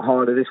was a lot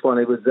harder. This one,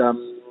 it was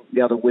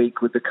the other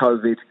week with the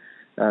COVID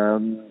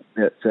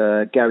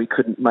that Gary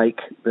couldn't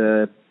make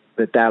the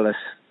Dallas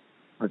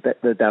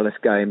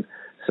game.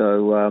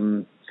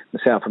 So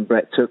myself and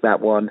Brett took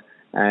that one,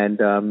 and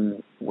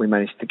we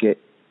managed to get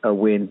a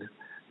win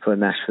for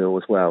Nashville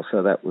as well.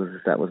 So that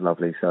was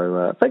lovely.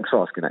 So thanks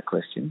for asking that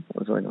question. That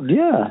was very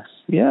nice.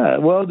 Yeah.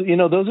 Well,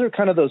 those are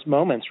kind of those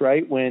moments,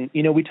 right? When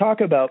we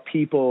talk about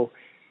people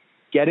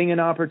getting an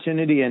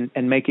opportunity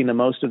and making the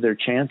most of their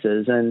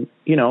chances, and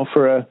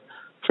for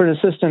an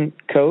assistant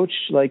coach,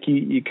 like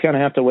you kind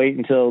of have to wait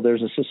until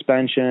there's a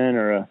suspension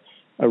or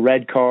a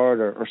red card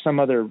or some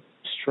other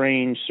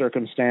strange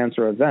circumstance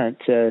or event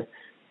to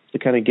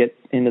kind of get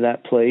into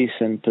that place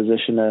and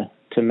position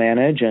to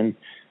manage, and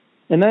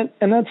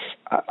that's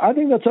I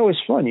think that's always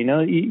fun.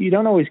 You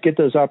don't always get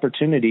those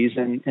opportunities,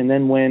 and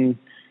then when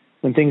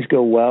things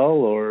go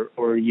well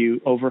or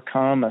you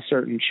overcome a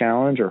certain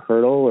challenge or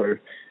hurdle or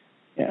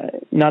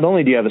not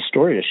only do you have a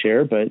story to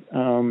share, but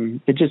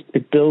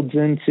it builds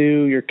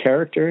into your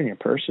character and your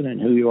person and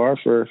who you are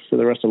for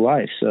the rest of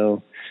life.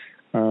 So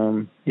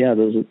those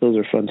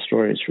are fun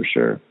stories for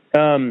sure.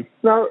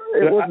 No,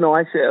 it was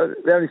nice.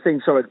 The only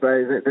thing, sorry,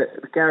 Barry,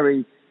 that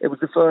Gary, it was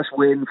the first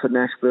win for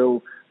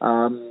Nashville,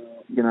 in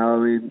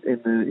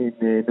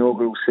the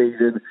inaugural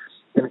season.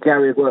 And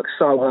Gary had worked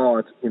so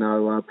hard,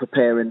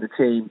 preparing the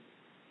team.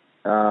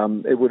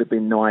 It would have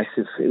been nice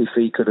if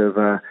he could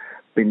have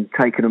been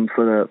taking them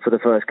for the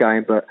first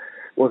game, but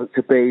wasn't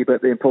to be.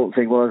 But the important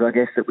thing was, I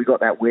guess, that we got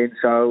that win.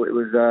 So it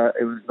was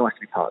nice to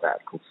be part of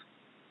that, of course.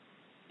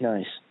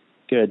 Nice,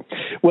 good.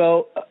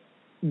 Well,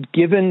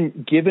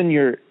 given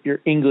your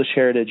English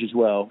heritage as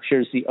well,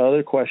 here's the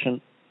other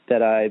question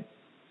that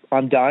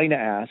I'm dying to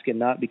ask, and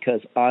not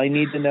because I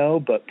need to know,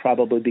 but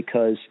probably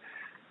because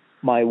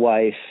my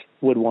wife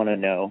would want to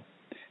know.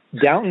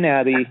 Downton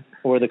Abbey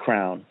or The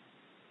Crown?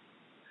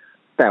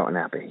 Downton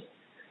Abbey.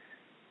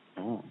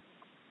 Oh,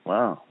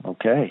 wow.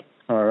 Okay.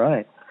 All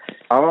right.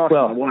 I'll ask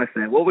my wife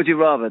then. What would you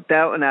rather,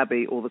 Downton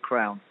Abbey or The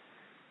Crown?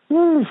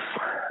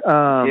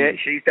 Yeah,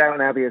 she's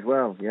Downton Abbey as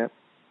well. Yep.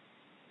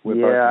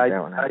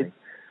 Downton Abbey.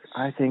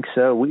 I think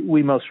so.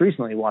 We most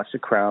recently watched The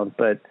Crown,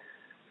 but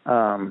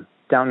Downton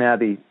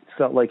Abbey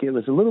felt like it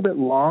was a little bit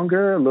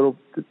longer.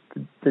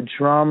 The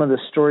drama, the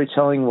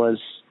storytelling was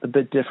a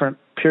bit different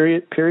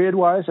period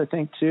wise. I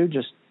think too,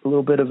 just a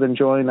little bit of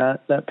enjoying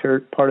that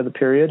part of the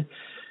period.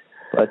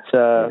 But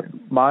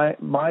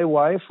my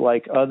wife,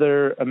 like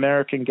other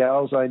American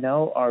gals I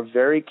know, are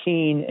very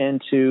keen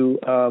into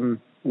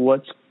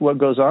what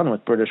goes on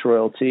with British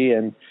royalty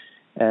and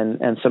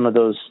some of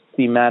those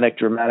thematic,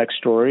 dramatic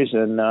stories.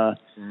 And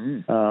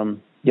so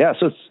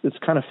it's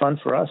kind of fun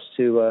for us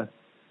to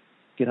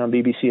get on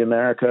BBC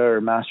America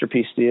or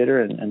Masterpiece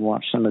Theater and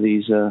watch some of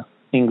these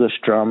English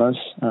dramas.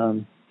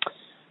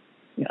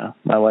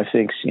 My wife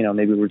thinks,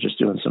 maybe we're just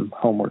doing some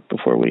homework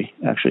before we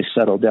actually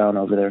settle down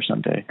over there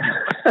someday.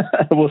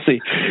 We'll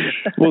see.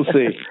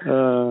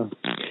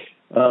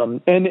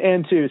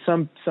 And too,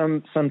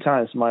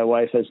 sometimes my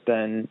wife has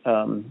been,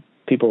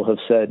 people have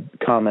said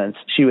comments.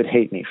 She would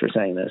hate me for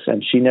saying this,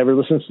 and she never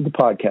listens to the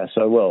podcast,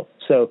 so I will.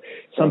 So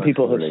some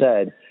people have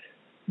said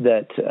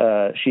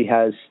that she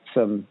has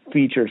some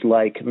features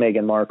like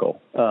Meghan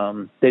Markle.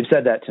 They've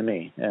said that to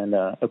me, and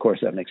of course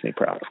that makes me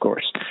proud, of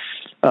course.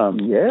 But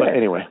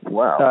anyway,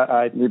 wow.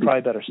 I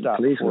probably better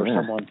stop before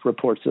someone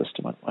reports this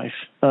to my wife.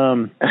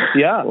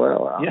 Yeah.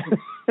 Well,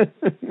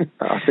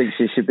 I think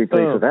she should be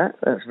pleased with that.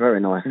 That's very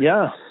nice.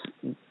 Yeah.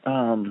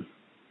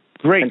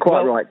 Great. And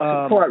quite right.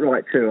 Quite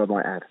right too, I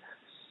might add.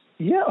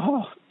 Yeah.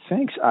 Oh,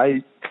 thanks.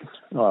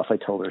 If I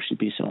told her, she'd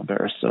be so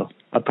embarrassed. So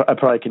I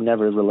probably can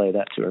never relay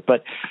that to her.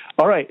 But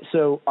all right.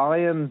 So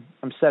I'm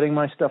setting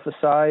my stuff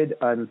aside.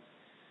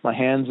 My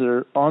hands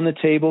are on the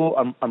table.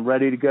 I'm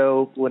ready to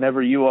go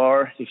whenever you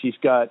are.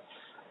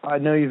 I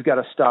know you've got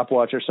a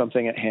stopwatch or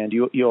something at hand.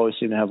 You always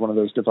seem to have one of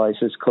those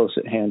devices close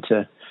at hand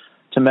to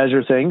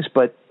measure things.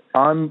 But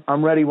I'm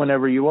ready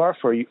whenever you are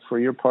for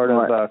your part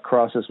of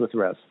Crosses with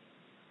Rev.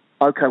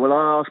 Okay. Well,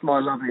 I'll ask my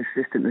lovely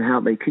assistant to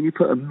help me. Can you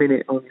put a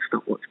minute on your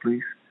stopwatch,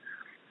 please?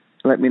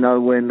 Let me know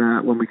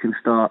when we can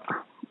start.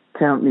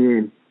 Count me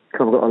in,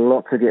 because I've got a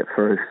lot to get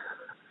through.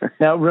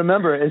 Now,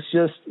 remember, it's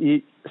just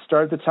you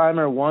start the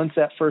timer once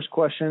that first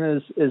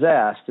question is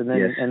asked, and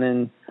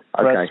then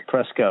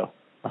press go.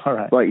 All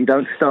right. Right, you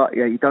don't start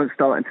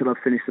until I've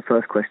finished the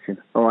first question.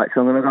 All right, so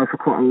I'm going to go for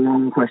quite a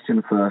long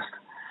question first.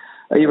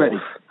 Are you ready?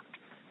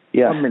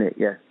 Yeah. 1 minute,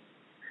 yeah.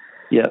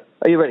 Yeah.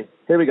 Are you ready?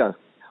 Here we go.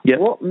 Yeah.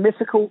 What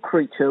mythical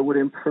creature would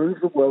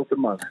improve the world the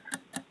most?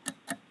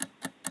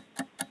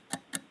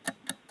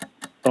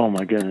 Oh,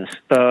 my goodness.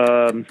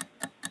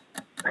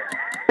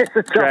 It's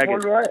a tough Dragon.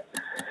 one, right?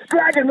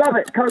 Dragon, love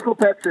it. Coke or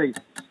Pepsi?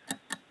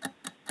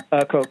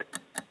 Coke.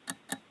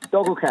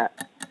 Dog or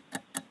cat?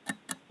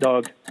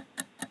 Dog.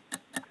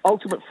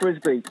 Ultimate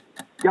Frisbee.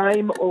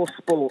 Game or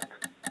sport?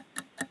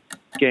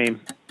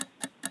 Game.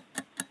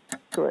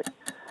 Correct.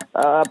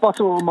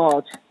 Butter or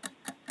marge?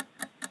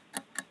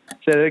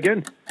 Say that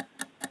again.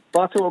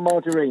 Butter or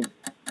margarine?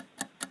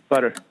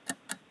 Butter.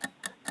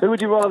 Who would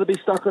you rather be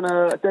stuck on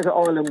a desert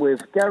island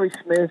with, Gary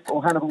Smith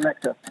or Hannibal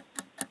Lecter?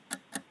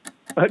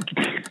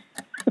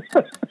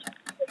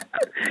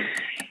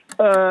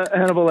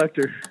 Hannibal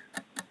Lecter.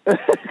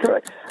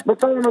 Correct.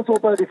 McDonald's or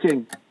Burger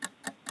King?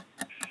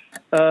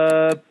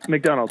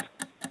 McDonald's.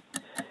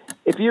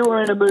 If you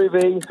were in a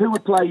movie, who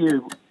would play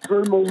you?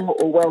 Drew Moore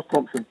or Wells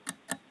Thompson?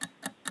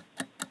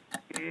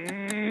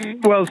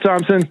 Wells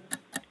Thompson.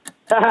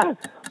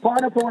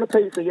 Pineapple on a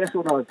pizza, yes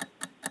or no?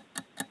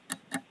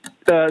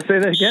 Say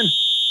that again.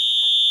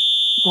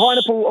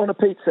 Pineapple on a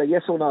pizza,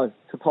 yes or no?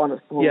 To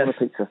pineapple on a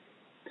pizza.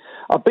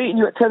 I've beaten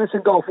you at tennis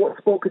and golf. What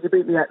sport could you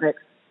beat me at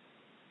next?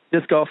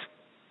 Disc golf.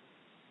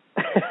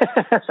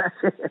 That's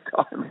it.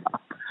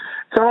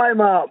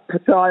 Time up.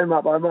 I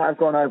might have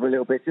gone over a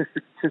little bit just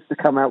to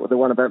come out with the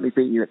one about me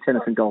beating you at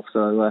tennis and golf.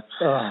 So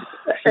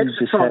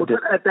extra time. We'll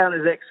put that down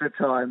as extra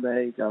time.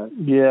 There you go.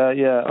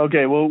 Yeah.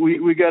 Okay. Well,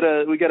 we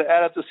gotta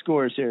add up the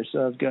scores here.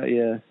 So I've got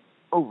you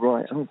Oh,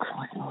 right. Oh,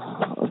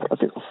 I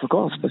think I forgot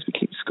I was supposed to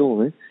keep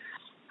scoring.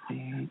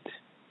 8,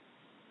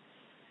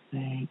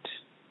 9,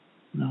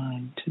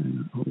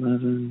 10,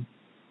 11,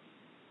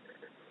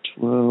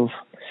 12.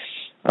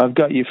 I've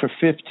got you for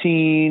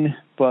 15,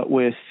 but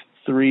with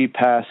 3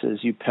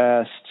 passes. You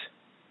passed,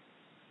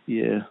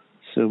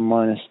 so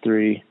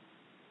 -3.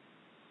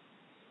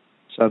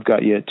 So I've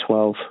got you at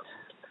 12.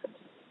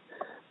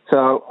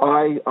 So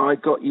I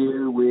got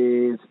you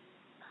with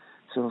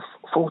sort of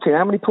 14.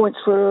 How many points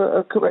for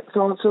a correct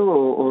answer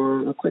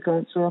or a quick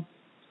answer?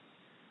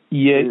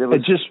 Yeah,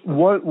 just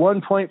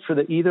one point for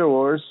the either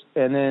ors,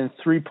 and then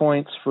 3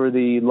 points for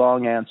the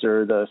long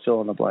answer, the fill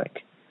in the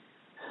blank.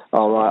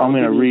 All right. I'm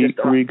going to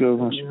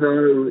re-go.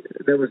 No,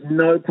 there was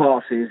no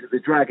passes. The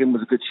Dragon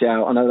was a good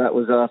shout. I know that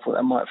was. I thought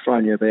that might have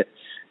thrown you a bit,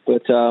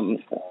 but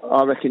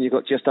I reckon you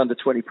got just under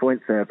 20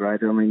 points there,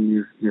 Brad. I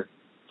mean, you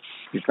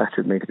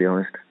battered me, to be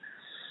honest.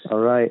 All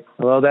right.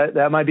 Well,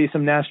 that might be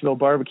some Nashville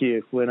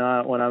barbecue when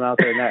I'm out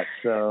there next.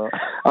 So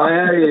I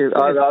hear you.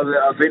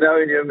 I've been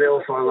owing you a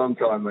meal for a long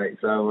time, mate.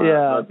 So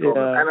no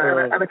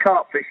problem. And a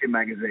carp fishing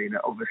magazine,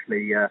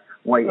 obviously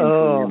waiting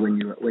for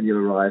you when you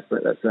arrive.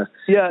 But that's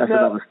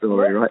another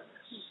story, right?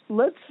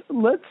 Let's.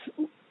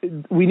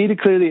 We need to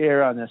clear the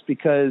air on this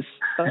because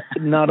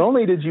not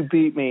only did you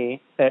beat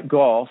me at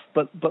golf,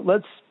 but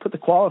let's put the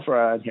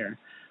qualifier on here.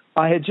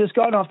 I had just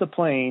gotten off the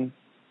plane,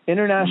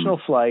 international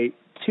flight.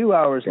 2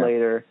 hours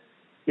later,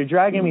 you're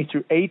dragging me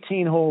through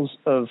 18 holes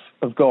of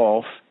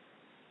golf.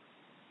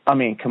 I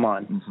mean, come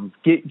on,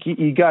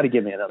 you got to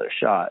give me another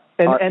shot.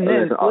 And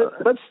then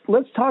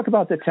let's talk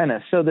about the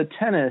tennis. So the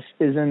tennis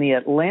is in the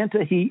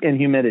Atlanta heat and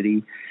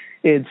humidity.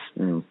 It's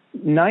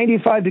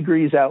 95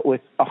 degrees out with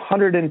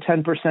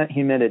 110%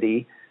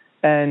 humidity,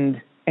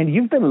 and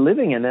you've been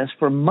living in this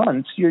for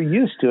months. You're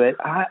used to it.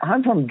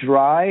 I'm from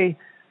dry,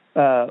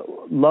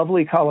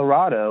 lovely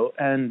Colorado,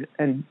 and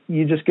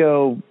you just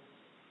go.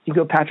 You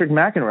go Patrick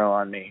McEnroe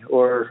on me,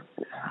 or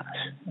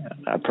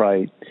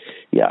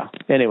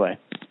Anyway.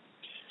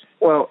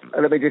 Well,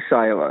 let me just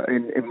say,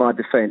 in my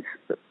defence,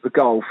 the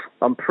golf,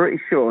 I'm pretty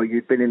sure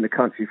you'd been in the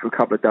country for a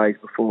couple of days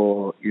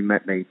before you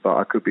met me, but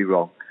I could be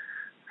wrong.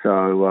 So,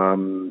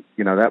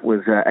 that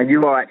was, and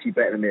you are actually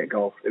better than me at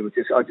golf. It was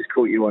I just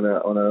caught you on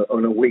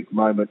a weak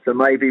moment. So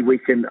maybe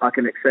I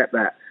can accept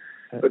that.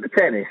 But the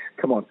tennis,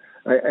 come on,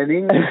 an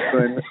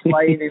Englishman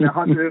playing in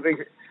 100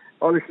 degrees.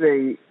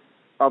 Honestly,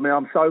 I mean,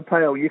 I'm so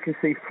pale you can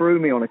see through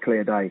me on a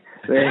clear day.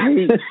 The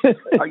heat,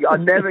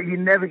 you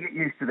never get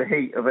used to the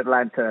heat of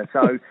Atlanta,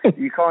 so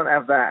you can't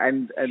have that.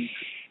 And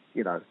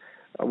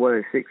what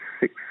is it,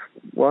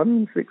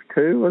 6'1",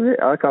 6'2", was it?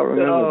 I can't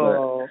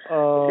remember.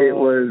 It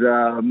was,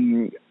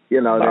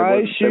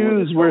 my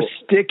shoes were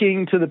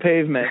sticking to the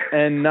pavement,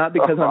 and not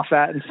because I'm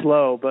fat and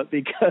slow, but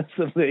because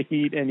of the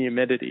heat and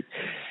humidity.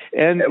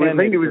 And I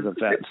think it was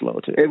fat and slow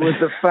too. It was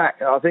the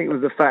fact. I think it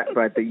was the fact,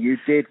 Brad, that you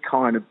did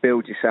kind of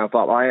build yourself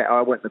up.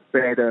 I went to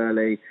bed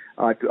early.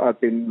 I've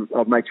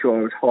made sure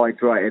I was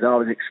hydrated. I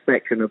was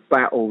expecting a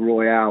battle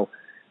royale,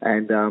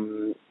 and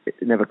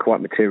it never quite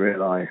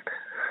materialised.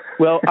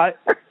 Well,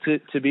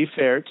 to be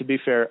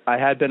fair, I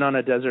had been on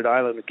a desert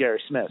island with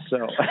Gary Smith,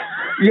 so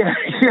yeah,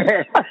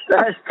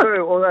 that's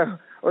true.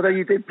 Although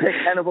you did pick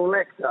Hannibal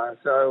Lecter,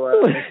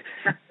 so.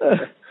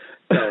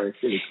 Sorry,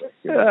 silly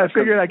question. I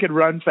figured I could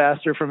run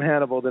faster from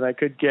Hannibal than I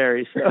could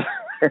Gary. So.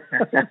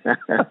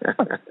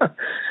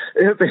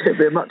 It'd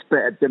be a much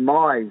better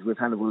demise with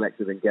Hannibal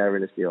Lecter than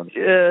Gary, let's be honest.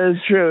 Yeah,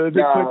 it's true. It'd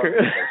be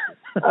quicker.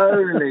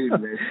 Only oh,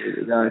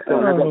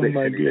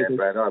 my goodness.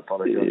 Brad. I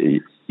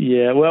apologize.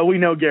 Yeah, well, we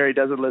know Gary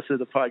doesn't listen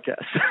to the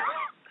podcast.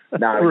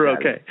 No, we're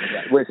okay.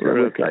 Yeah,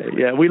 we're okay.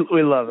 Yeah, we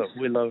love him.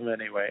 We love him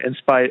anyway, in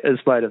spite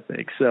of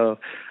things. So,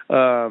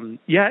 and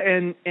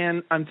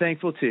I'm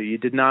thankful too. You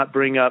did not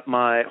bring up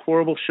my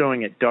horrible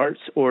showing at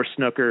darts or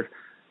snooker,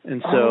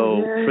 and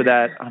so for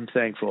that, I'm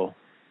thankful.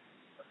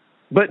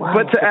 But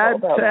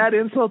to add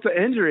insult to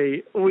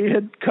injury, we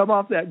had come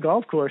off that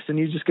golf course, and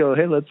you just go,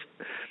 hey, let's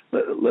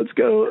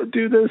go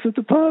do this at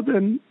the pub,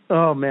 and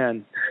oh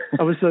man,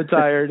 I was so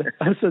tired.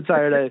 I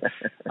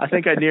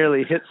think I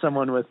nearly hit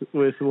someone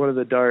with one of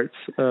the darts.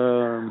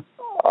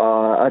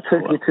 I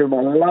took you to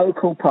my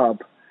local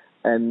pub,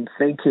 and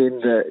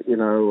thinking that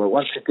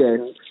once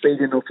again,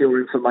 feeding off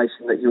your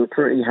information that you were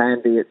pretty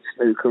handy at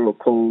snooker or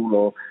pool,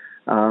 or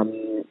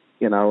and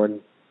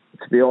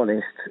to be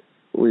honest,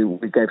 we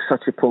gave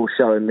such a poor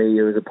show in me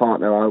as a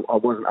partner. I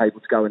wasn't able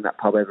to go in that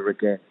pub ever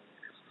again.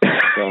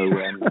 So.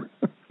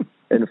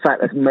 In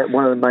fact, that's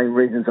one of the main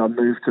reasons I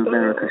moved to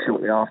America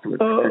shortly afterwards.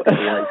 To get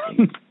away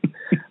from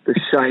the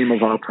shame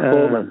of our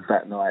performance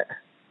that night.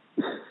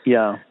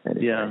 Yeah,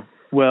 anyway. Yeah.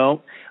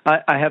 Well,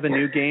 I have a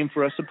new game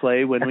for us to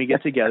play when we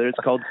get together. It's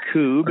called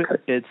Kub.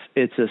 Okay.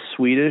 It's a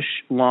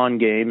Swedish lawn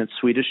game. It's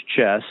Swedish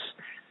chess,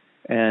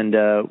 and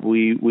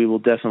we will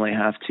definitely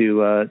have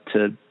to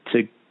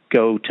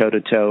go toe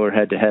to toe or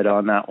head to head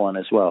on that one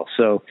as well.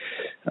 So,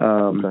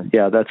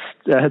 yeah,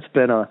 that's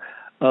been a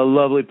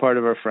lovely part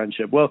of our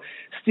friendship. Well,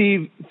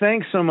 Steve,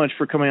 thanks so much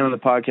for coming on the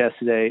podcast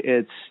today.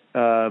 It's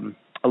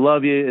I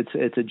love you.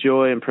 It's a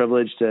joy and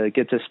privilege to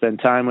get to spend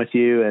time with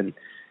you, and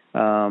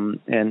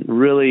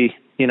really,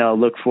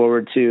 look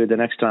forward to the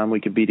next time we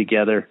could be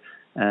together.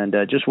 And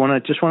just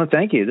want to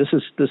thank you. This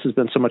has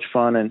been so much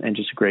fun and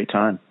just a great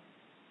time.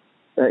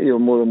 You're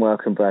more than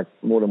welcome, Brad.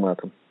 More than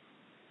welcome.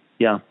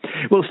 Yeah.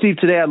 Well, Steve,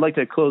 today I'd like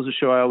to close the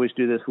show. I always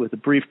do this with a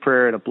brief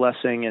prayer and a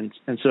blessing. And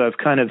so I've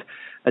kind of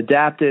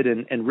adapted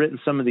and written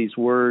some of these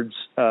words,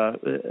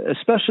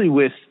 especially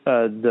with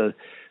the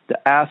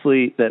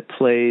athlete that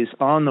plays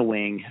on the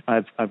wing.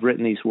 I've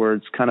written these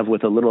words kind of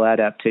with a little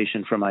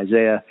adaptation from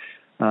Isaiah.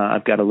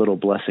 I've got a little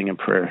blessing and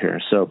prayer here.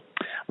 So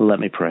let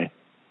me pray.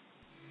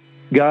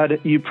 God,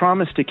 you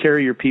promise to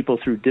carry your people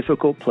through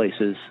difficult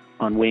places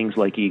on wings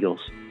like eagles.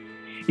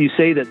 You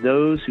say that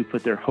those who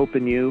put their hope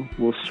in you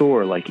will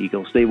soar like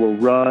eagles. They will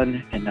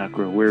run and not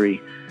grow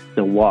weary.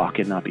 They'll walk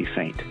and not be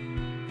faint.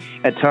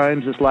 At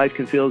times, this life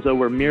can feel as though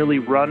we're merely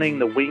running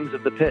the wings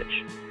of the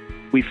pitch.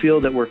 We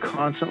feel that we're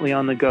constantly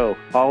on the go,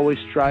 always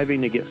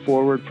striving to get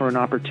forward for an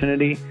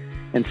opportunity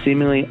and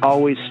seemingly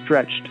always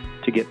stretched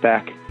to get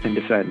back and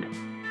defend.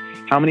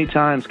 How many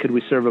times could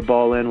we serve a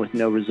ball in with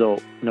no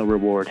result, no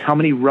reward? How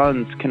many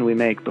runs can we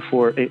make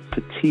before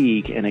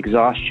fatigue and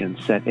exhaustion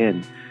set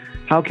in?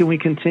 How can we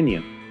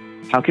continue?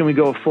 How can we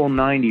go a full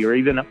 90 or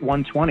even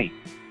 120?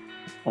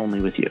 Only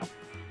with you.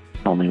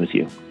 Only with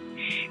you.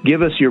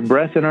 Give us your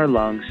breath in our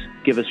lungs.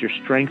 Give us your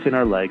strength in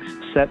our legs.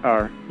 Set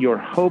your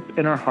hope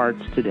in our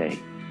hearts today.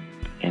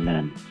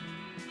 Amen.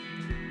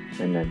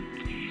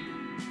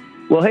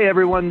 Amen. Well, hey,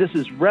 everyone. This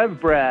is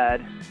Rev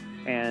Brad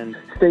and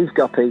Steve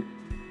Guppy,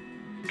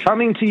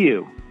 coming to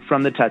you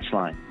from the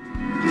touchline.